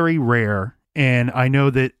very rare, and I know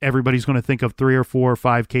that everybody's going to think of 3 or 4 or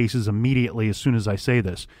 5 cases immediately as soon as I say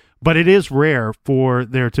this. But it is rare for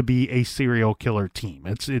there to be a serial killer team.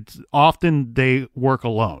 It's often they work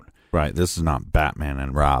alone. Right. This is not Batman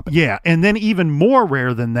and Robin. Yeah, and then even more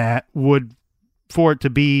rare than that would for it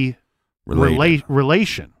to be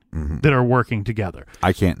relation that are working together.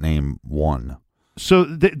 I can't name one. So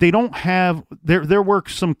they don't have there were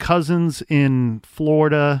some cousins in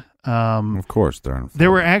Florida. Of course, they're in Florida.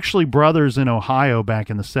 There were actually brothers in Ohio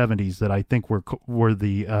back in the 70s that I think were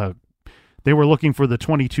the. They were looking for the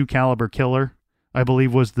 .22 caliber killer, I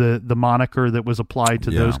believe was the moniker that was applied to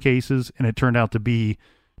those cases, and it turned out to be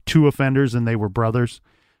 2 offenders, and they were brothers.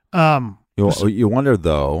 You wonder,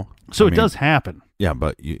 though. So it does happen. Yeah,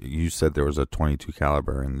 but you said there was a .22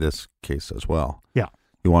 caliber in this case as well. Yeah.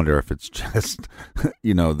 You wonder if it's just,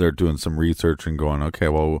 they're doing some research and going, okay,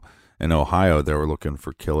 well, in Ohio, they were looking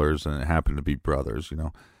for killers and it happened to be brothers,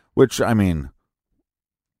 which, I mean,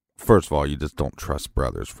 first of all, you just don't trust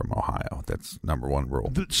brothers from Ohio. That's number one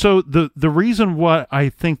rule. So the reason why I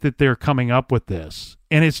think that they're coming up with this,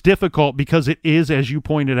 and it's difficult because it is, as you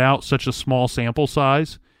pointed out, such a small sample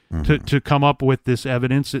size to come up with this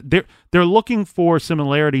evidence. They're looking for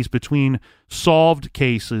similarities between solved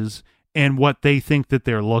cases and what they think that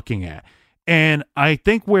they're looking at. And I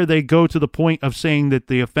think where they go to the point of saying that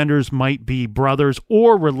the offenders might be brothers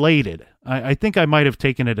or related, I think I might have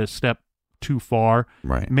taken it a step too far.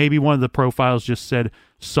 Right. Maybe one of the profiles just said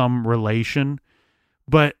some relation.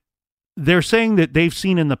 But they're saying that they've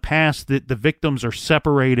seen in the past that the victims are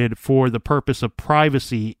separated for the purpose of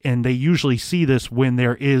privacy, and they usually see this when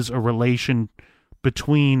there is a relation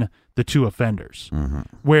between the two offenders. Mm-hmm.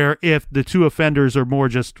 Where if the two offenders are more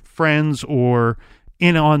just friends or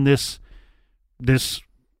in on this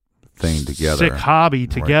thing together, sick hobby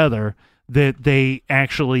together, that they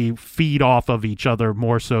actually feed off of each other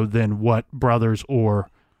more so than what brothers or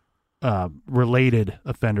related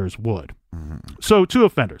offenders would. Mm-hmm. So two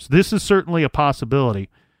offenders. This is certainly a possibility,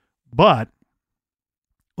 but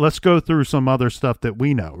let's go through some other stuff that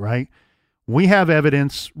we know, right? We have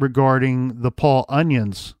evidence regarding the Paul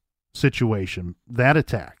Onions situation, that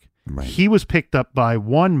attack. Right. He was picked up by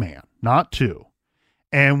one man, not two.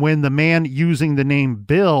 And when the man using the name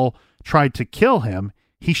Bill tried to kill him,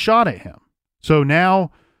 he shot at him. So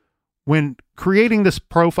now, when creating this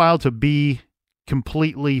profile to be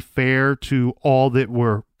completely fair to all that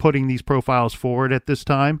were putting these profiles forward at this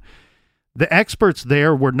time, the experts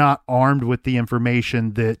there were not armed with the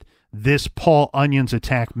information that this Paul Onions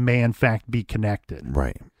attack may in fact be connected.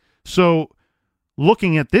 Right. So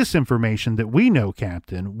looking at this information that we know,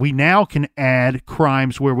 Captain, we now can add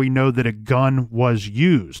crimes where we know that a gun was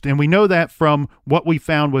used. And we know that from what we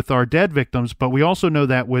found with our dead victims, but we also know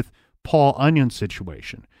that with Paul Onion's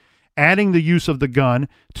situation. Adding the use of the gun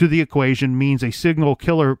to the equation means a signal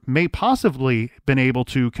killer may possibly been able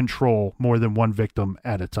to control more than one victim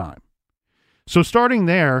at a time. So starting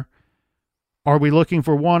there, are we looking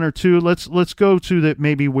for one or two? Let's go to that.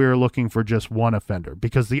 Maybe we're looking for just one offender,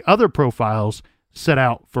 because the other profiles set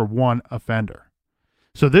out for one offender.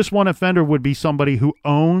 So this one offender would be somebody who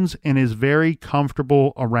owns and is very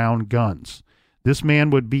comfortable around guns. This man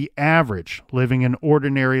would be average, living an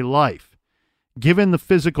ordinary life. Given the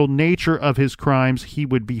physical nature of his crimes, he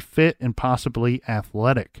would be fit and possibly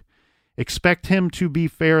athletic. Expect him to be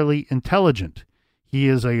fairly intelligent. He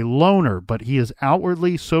is a loner, but he is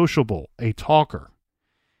outwardly sociable, a talker.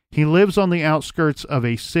 He lives on the outskirts of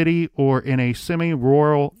a city or in a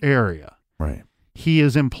semi-rural area. Right. He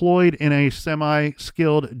is employed in a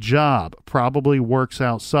semi-skilled job, probably works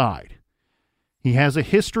outside. He has a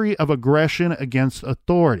history of aggression against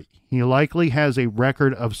authority. He likely has a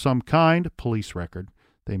record of some kind, police record,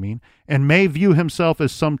 they mean, and may view himself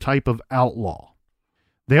as some type of outlaw.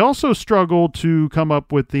 They also struggled to come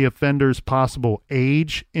up with the offender's possible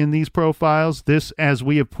age in these profiles. This, as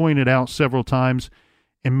we have pointed out several times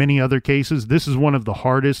in many other cases, this is one of the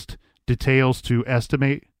hardest details to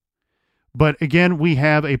estimate. But again, we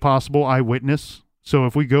have a possible eyewitness. So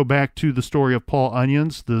if we go back to the story of Paul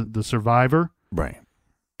Onions, the survivor, right.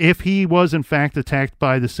 If he was in fact attacked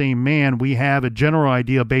by the same man, we have a general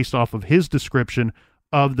idea based off of his description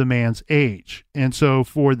of the man's age. And so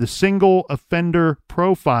for the single offender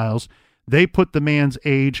profiles, they put the man's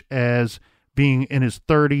age as being in his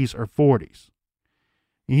 30s or 40s.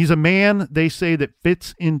 He's a man, they say, that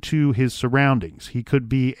fits into his surroundings. He could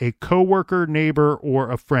be a coworker, neighbor, or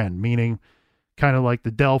a friend, meaning kind of like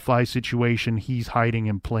the Delphi situation, he's hiding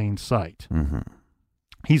in plain sight. Mm-hmm.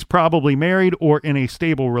 He's probably married or in a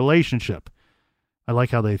stable relationship. I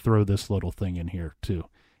like how they throw this little thing in here, too.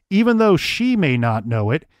 Even though she may not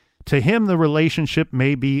know it, to him the relationship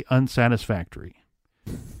may be unsatisfactory.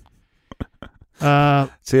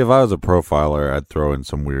 See, if I was a profiler, I'd throw in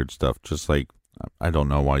some weird stuff, just like, I don't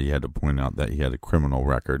know why you had to point out that he had a criminal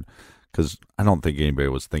record, because I don't think anybody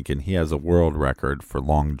was thinking he has a world record for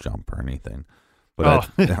long jump or anything. But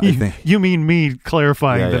I think, you mean me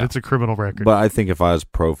clarifying that it's a criminal record. But I think if I was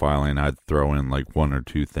profiling, I'd throw in like one or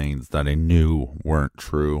two things that I knew weren't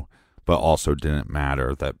true, but also didn't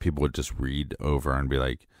matter, that people would just read over and be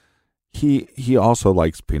like, he also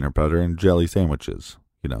likes peanut butter and jelly sandwiches,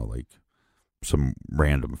 like some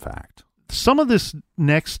random fact. Some of this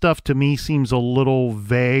next stuff to me seems a little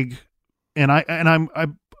vague, and I'm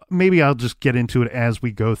maybe I'll just get into it as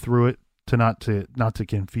we go through it to not to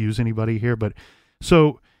confuse anybody here. But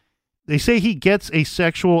so They say he gets a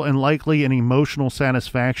sexual and likely an emotional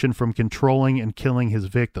satisfaction from controlling and killing his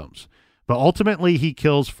victims. But ultimately, he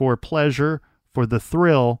kills for pleasure, for the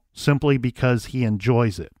thrill, simply because he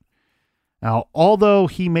enjoys it. Now, although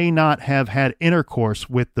he may not have had intercourse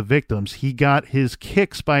with the victims, he got his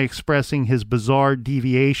kicks by expressing his bizarre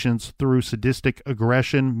deviations through sadistic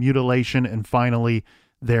aggression, mutilation, and finally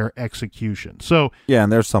their execution. So, yeah,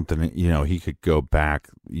 and there's something, he could go back.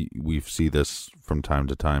 We see this from time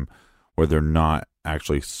to time where they're not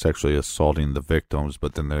actually sexually assaulting the victims,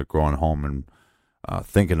 but then they're going home and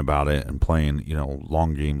thinking about it and playing,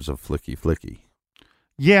 long games of flicky.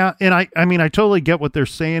 Yeah, and I mean, I totally get what they're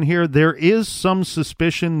saying here. There is some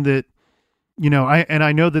suspicion that,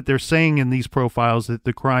 I know that they're saying in these profiles that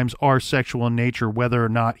the crimes are sexual in nature, whether or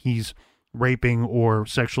not he's raping or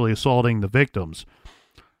sexually assaulting the victims.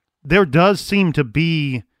 There does seem to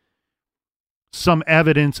be some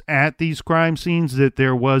evidence at these crime scenes that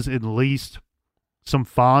there was at least some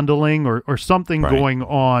fondling or something going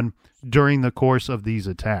on during the course of these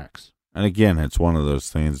attacks. And again, it's one of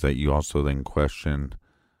those things that you also then question.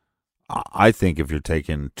 I think if you're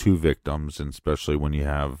taking two victims, and especially when you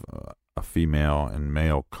have a female and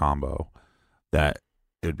male combo, that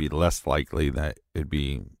it'd be less likely that it'd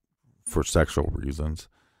be for sexual reasons.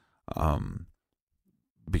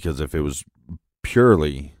 Because if it was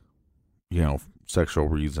purely, sexual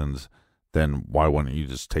reasons, then why wouldn't you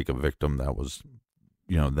just take a victim that was,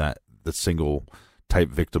 that the single type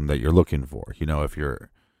victim that you're looking for?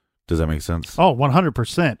 Does that make sense? Oh,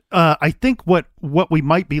 100%. I think what we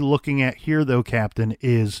might be looking at here, though, Captain,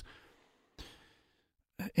 is,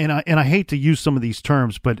 and I hate to use some of these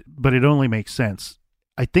terms, but it only makes sense.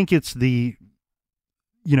 I think it's the,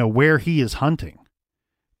 where he is hunting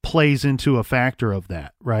plays into a factor of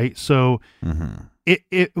that, right? So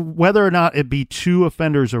it whether or not it be two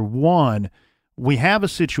offenders or one, we have a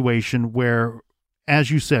situation where, as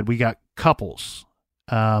you said, we got couples.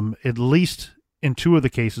 At least in two of the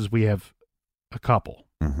cases, we have a couple.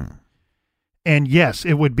 Mm-hmm. And yes,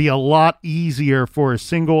 it would be a lot easier for a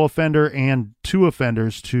single offender and two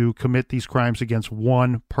offenders to commit these crimes against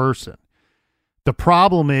one person. The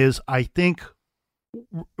problem is, I think,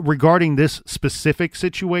 regarding this specific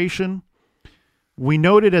situation, we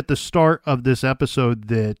noted at the start of this episode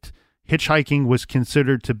that hitchhiking was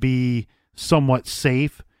considered to be somewhat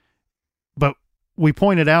safe, but we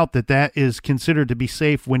pointed out that is considered to be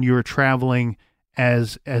safe when you're traveling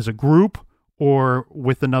as a group or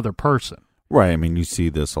with another person. Right. I mean, you see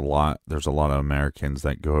this a lot. There's a lot of Americans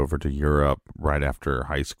that go over to Europe right after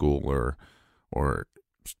high school or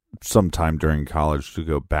sometime during college to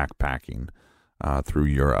go backpacking through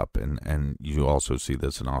Europe. And you also see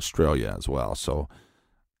this in Australia as well. So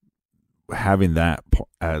having that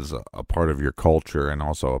as a part of your culture and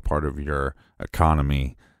also a part of your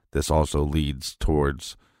economy, this also leads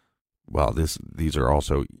towards, these are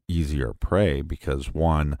also easier prey because,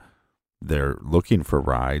 one, they're looking for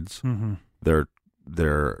rides. Mm-hmm. They're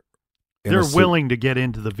willing to get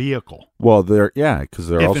into the vehicle. Well, because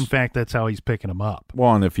they're if in fact that's how he's picking them up.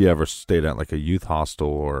 Well, and if you ever stayed at like a youth hostel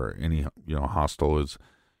or any hostel, is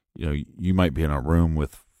you might be in a room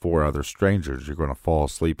with 4 other strangers. You're going to fall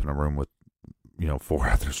asleep in a room with 4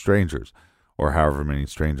 other strangers, or however many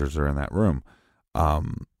strangers are in that room.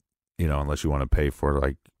 Unless you want to pay for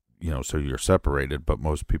so you're separated, but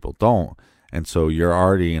most people don't. And so you're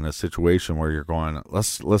already in a situation where you're going,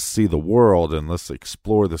 let's see the world and let's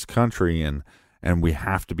explore this country, and we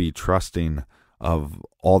have to be trusting of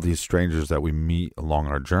all these strangers that we meet along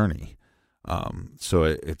our journey. So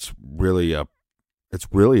it's really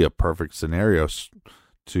a perfect scenario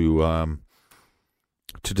to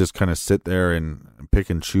just kind of sit there and pick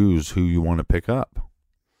and choose who you want to pick up.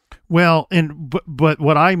 Well, but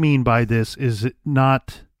what I mean by this is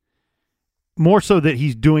not more so that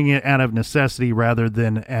he's doing it out of necessity rather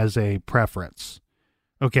than as a preference.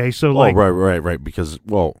 Okay, so right. Because,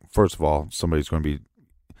 first of all, somebody's going to be.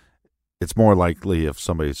 It's more likely if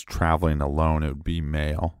somebody's traveling alone, it would be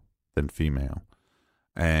male than female,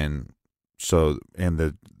 and so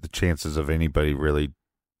the chances of anybody really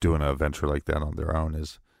doing an adventure like that on their own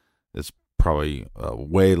is probably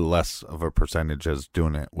way less of a percentage as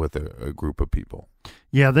doing it with a group of people.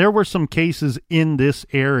 Yeah, there were some cases in this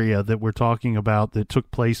area that we're talking about that took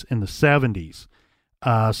place in the 70s.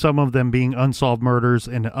 Some of them being unsolved murders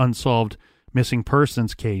and unsolved missing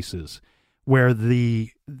persons cases, where the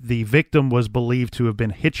victim was believed to have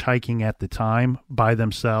been hitchhiking at the time by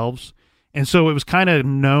themselves. And so it was kind of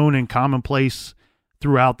known and commonplace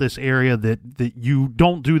throughout this area that you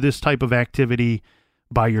don't do this type of activity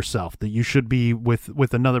by yourself, that you should be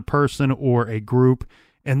with another person or a group.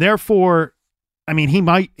 And therefore, I mean, he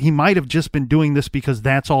might have just been doing this because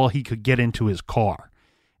that's all he could get into his car.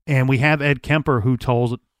 And we have Ed Kemper who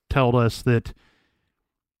told us that,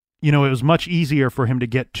 it was much easier for him to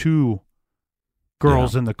get 2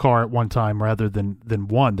 girls in the car at one time rather than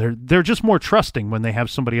one. They're just more trusting when they have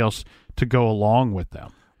somebody else to go along with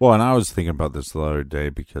them. Well, and I was thinking about this the other day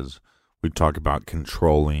because we talk about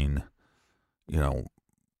controlling,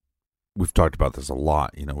 we've talked about this a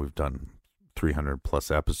lot. We've done 300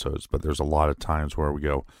 plus episodes, but there's a lot of times where we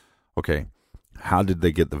go, okay, how did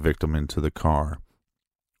they get the victim into the car?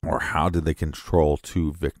 Or how did they control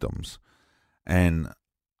 2 victims? And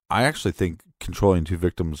I actually think controlling 2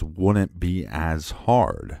 victims wouldn't be as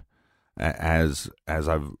hard as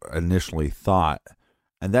I've initially thought.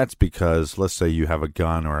 And that's because, let's say you have a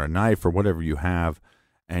gun or a knife or whatever you have,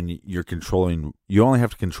 and you only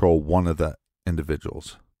have to control one of the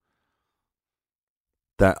individuals.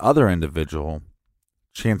 That other individual,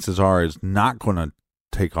 chances are, is not going to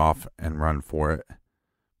take off and run for it.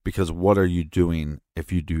 Because what are you doing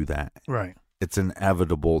if you do that? Right. It's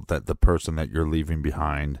inevitable that the person that you're leaving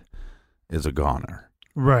behind is a goner.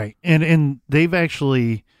 Right. And they've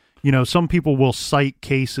actually, some people will cite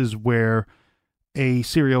cases where a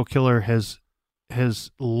serial killer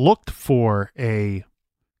has looked for a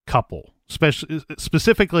couple,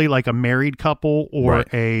 specifically like a married couple or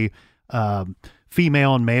a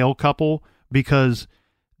female and male couple, because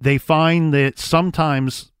they find that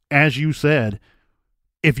sometimes, as you said,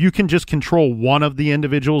 if you can just control one of the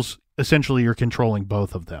individuals, essentially you're controlling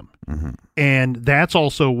both of them. Mm-hmm. And that's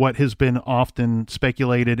also what has been often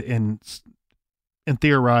speculated and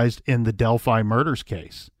theorized in the Delphi murders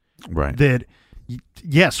case. Right. That,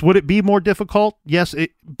 yes, would it be more difficult? Yes,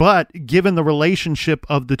 but given the relationship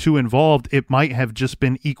of the 2 involved, it might have just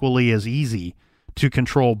been equally as easy to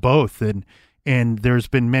control both. And there's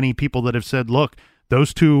been many people that have said, look,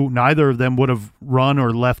 those 2, neither of them would have run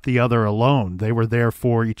or left the other alone. They were there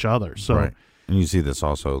for each other. So, right. And you see this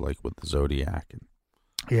also like with the Zodiac.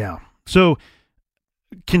 Yeah. So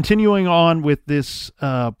continuing on with this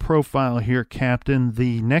profile here, Captain,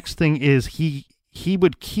 the next thing is he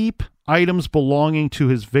would keep items belonging to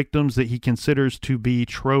his victims that he considers to be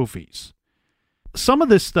trophies. Some of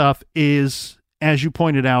this stuff is, as you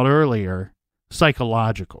pointed out earlier,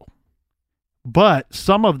 psychological. But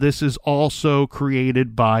some of this is also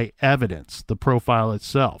created by evidence, the profile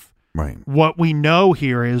itself. Right. What we know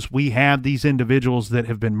here is we have these individuals that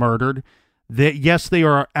have been murdered, that, yes, they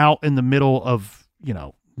are out in the middle of,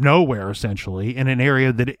 nowhere, essentially, in an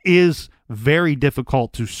area that is very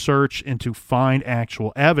difficult to search and to find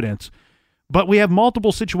actual evidence. But we have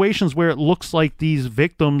multiple situations where it looks like these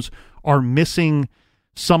victims are missing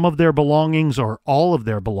some of their belongings or all of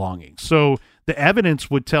their belongings. So the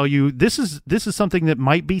evidence would tell you this is something that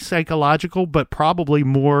might be psychological, but probably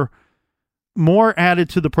more added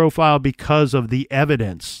to the profile because of the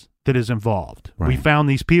evidence that is involved. Right. We found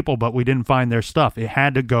these people, but we didn't find their stuff. It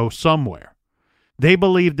had to go somewhere. They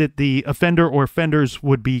believe that the offender or offenders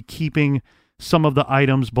would be keeping some of the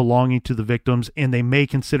items belonging to the victims, and they may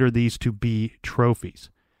consider these to be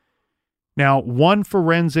trophies. Now, one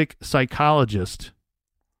forensic psychologist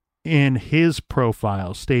in his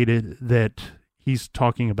profile stated that he's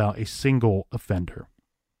talking about a single offender.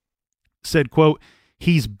 Said, quote,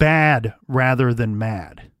 "He's bad rather than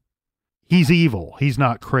mad. He's evil. He's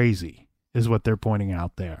not crazy," is what they're pointing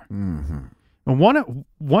out there. Mm-hmm. And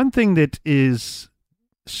one thing that is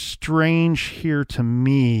strange here to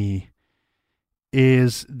me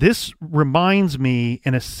is this reminds me,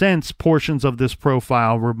 in a sense, portions of this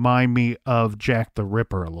profile remind me of Jack the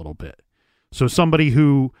Ripper a little bit. So somebody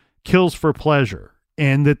who kills for pleasure,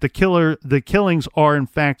 and that the killings are in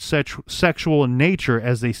fact sexual in nature,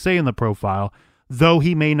 as they say in the profile, though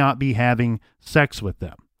he may not be having sex with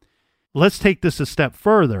them. Let's take this a step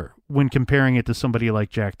further when comparing it to somebody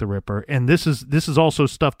like Jack the Ripper, and this is also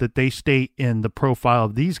stuff that they state in the profile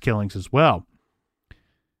of these killings as well.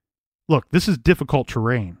 Look, this is difficult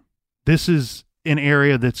terrain. This is an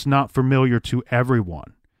area that's not familiar to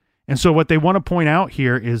everyone. And so what they want to point out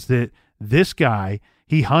here is that this guy,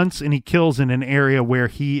 he hunts and he kills in an area where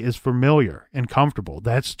he is familiar and comfortable.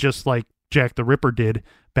 That's just like Jack the Ripper did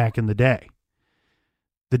back in the day.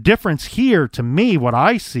 The difference here, to me, what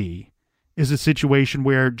I see, is a situation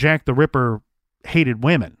where Jack the Ripper hated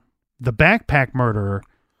women. The backpack murderer,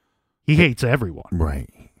 he hates everyone. Right.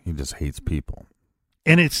 He just hates people.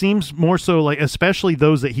 And it seems more so like, especially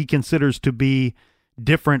those that he considers to be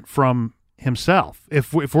different from himself.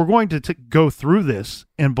 If we're going to go through this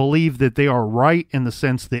and believe that they are right in the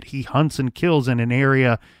sense that he hunts and kills in an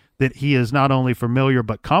area that he is not only familiar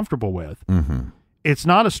but comfortable with, mm-hmm. It's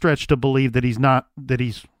not a stretch to believe that he's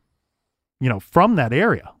from that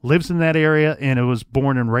area, lives in that area, and it was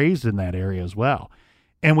born and raised in that area as well.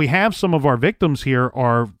 And we have some of our victims here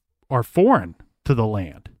are foreign to the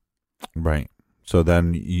land. Right. So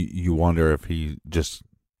then you wonder if he just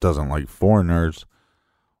doesn't like foreigners,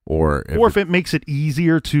 or if it makes it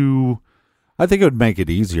easier to. I think it would make it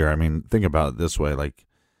easier. I mean, think about it this way: like,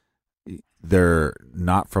 they're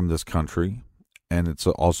not from this country, and it's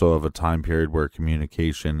also of a time period where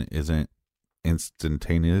communication isn't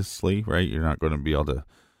instantaneously, right? You're not going to be able to.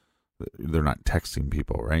 They're not texting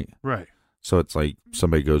people, right? Right. So it's like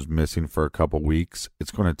somebody goes missing for a couple weeks.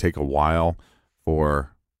 It's going to take a while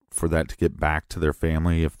for that to get back to their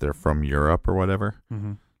family if they're from Europe or whatever.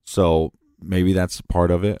 Mm-hmm. So maybe that's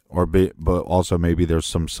part of it, but also maybe there's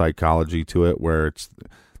some psychology to it where it's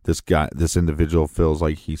this individual feels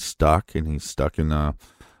like he's stuck in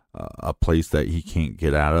a place that he can't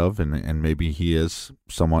get out of, and maybe he is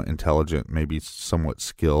somewhat intelligent, maybe somewhat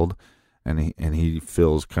skilled, and he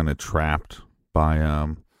feels kind of trapped by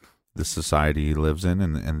the society he lives in,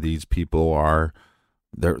 and these people are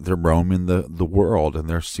they're roaming the world, and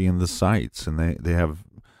they're seeing the sights, and they have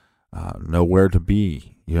nowhere to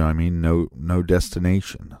be. You know what I mean? No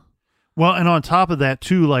destination. Well, and on top of that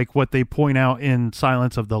too, like what they point out in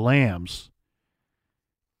Silence of the Lambs,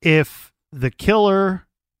 if the killer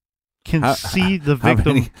can see the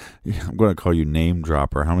victim. I'm going to call you name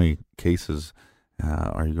dropper. How many cases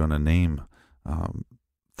are you going to name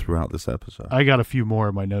throughout this episode? I got a few more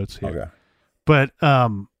in my notes here. Okay. But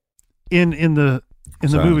in the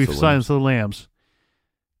movie Silence of the Lambs,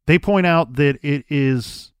 they point out that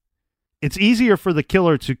it's easier for the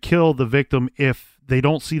killer to kill the victim if they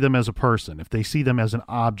don't see them as a person, if they see them as an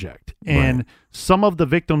object. And right. Some of the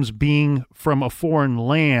victims being from a foreign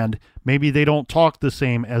land, maybe they don't talk the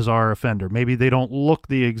same as our offender. Maybe they don't look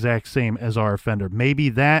the exact same as our offender. Maybe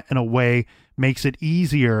that, in a way, makes it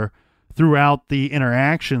easier throughout the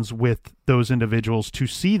interactions with those individuals to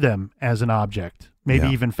see them as an object, maybe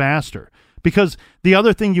even faster. Because the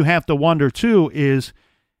other thing you have to wonder, too, is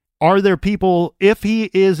are there people, if he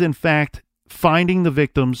is, in fact, finding the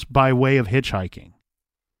victims by way of hitchhiking,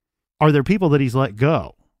 are there people that he's let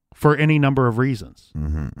go for any number of reasons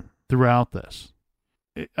throughout this?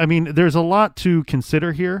 I mean, there's a lot to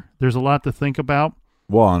consider here. There's a lot to think about.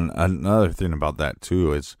 Well, and another thing about that,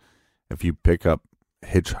 too, is if you pick up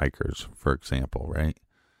hitchhikers, for example, right?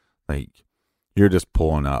 Like, you're just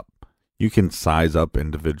pulling up. You can size up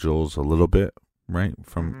individuals a little bit, right,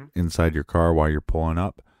 from inside your car while you're pulling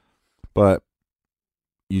up. But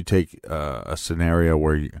you take a scenario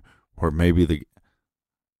where maybe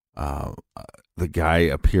the guy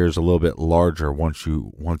appears a little bit larger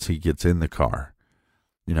once he gets in the car.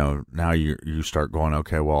 You know, now you start going,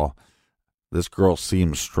 okay, well, this girl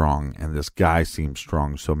seems strong and this guy seems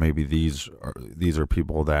strong, so maybe these are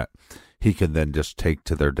people that he can then just take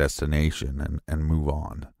to their destination and move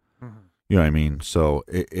on. Mm-hmm. You know what I mean? So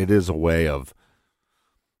it is a way of,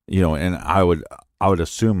 and I would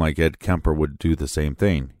assume like Ed Kemper would do the same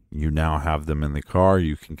thing. You now have them in the car.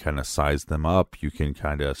 You can kind of size them up. You can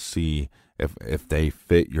kind of see if they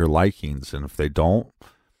fit your likings, and if they don't,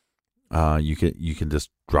 you can just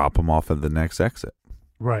drop them off at the next exit.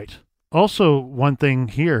 Right. Also, one thing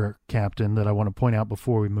here, Captain, that I want to point out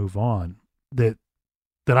before we move on that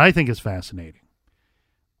I think is fascinating.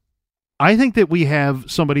 I think that we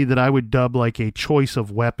have somebody that I would dub like a choice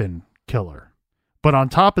of weapon killer. But on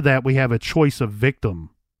top of that, we have a choice of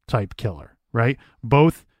victim type killer, right?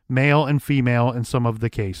 Both male and female in some of the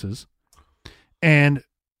cases. And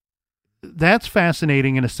that's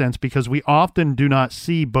fascinating in a sense because we often do not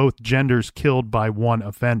see both genders killed by one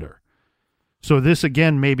offender. So this,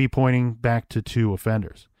 again, may be pointing back to two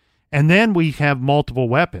offenders. And then we have multiple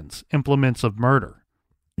weapons, implements of murder,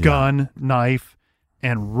 gun, knife,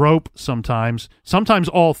 and rope sometimes. Sometimes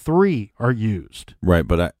all three are used. Right,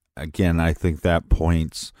 but I think that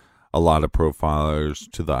points a lot of profilers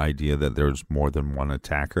to the idea that there's more than one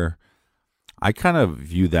attacker. I kind of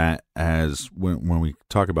view that as when we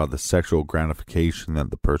talk about the sexual gratification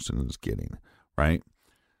that the person is getting, right?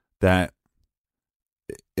 That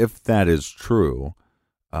if that is true,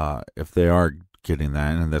 if they are getting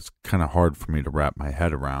that, and that's kind of hard for me to wrap my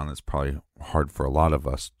head around. It's probably hard for a lot of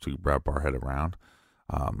us to wrap our head around.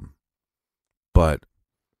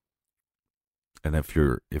 And if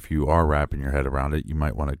you are wrapping your head around it, you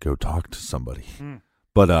might want to go talk to somebody.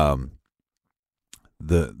 But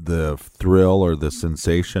the thrill or the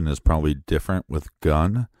sensation is probably different with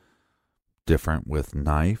gun, different with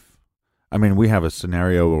knife. I mean, we have a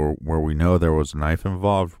scenario where we know there was a knife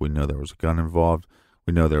involved. We know there was a gun involved.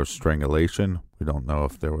 We know there was strangulation. We don't know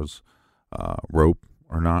if there was rope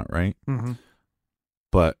or not, right? Mm-hmm.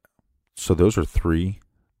 But So those are 3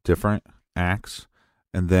 different acts.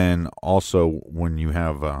 And then also when you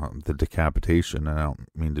have the decapitation, and I don't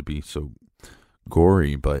mean to be so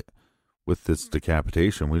gory, but with this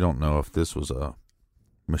decapitation, we don't know if this was a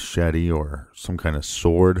machete or some kind of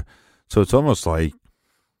sword. So it's almost like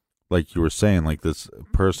you were saying, like this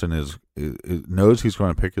person knows he's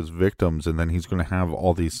going to pick his victims, and then he's going to have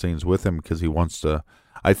all these things with him because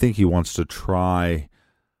I think he wants to try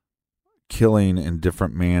killing in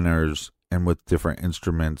different manners and with different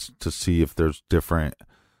instruments to see if there's different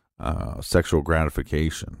sexual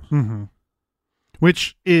gratification. Mm-hmm.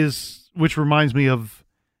 Which reminds me of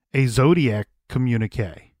a Zodiac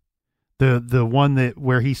communique, the one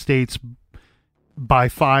where he states, by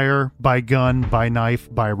fire, by gun, by knife,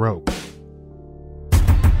 by rope.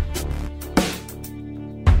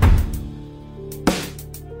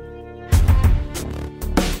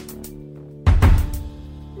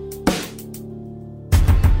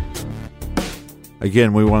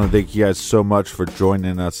 Again, we want to thank you guys so much for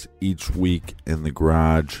joining us each week in the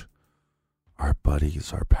garage. Our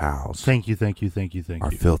buddies, our pals. Thank you.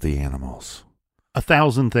 Our filthy animals.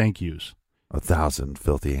 1,000 thank yous. 1,000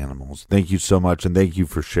 filthy animals. Thank you so much, and thank you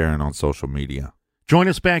for sharing on social media. Join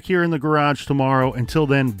us back here in the garage tomorrow. Until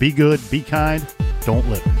then, be good, be kind, don't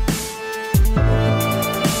litter.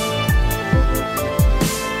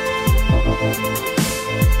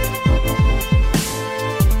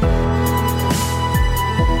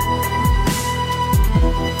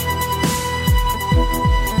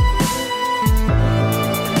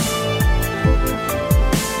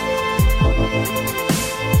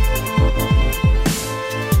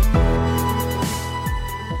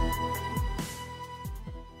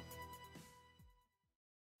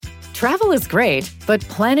 Travel is great, but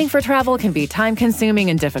planning for travel can be time-consuming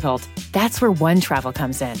and difficult. That's where OneTravel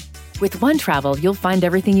comes in. With OneTravel, you'll find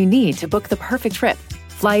everything you need to book the perfect trip.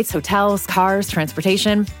 Flights, hotels, cars,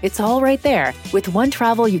 transportation, it's all right there. With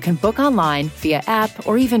OneTravel, you can book online, via app,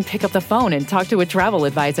 or even pick up the phone and talk to a travel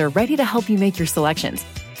advisor ready to help you make your selections.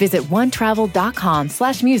 Visit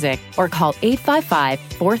onetravel.com/music or call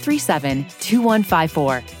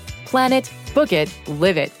 855-437-2154. Plan it, book it,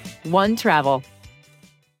 live it. OneTravel.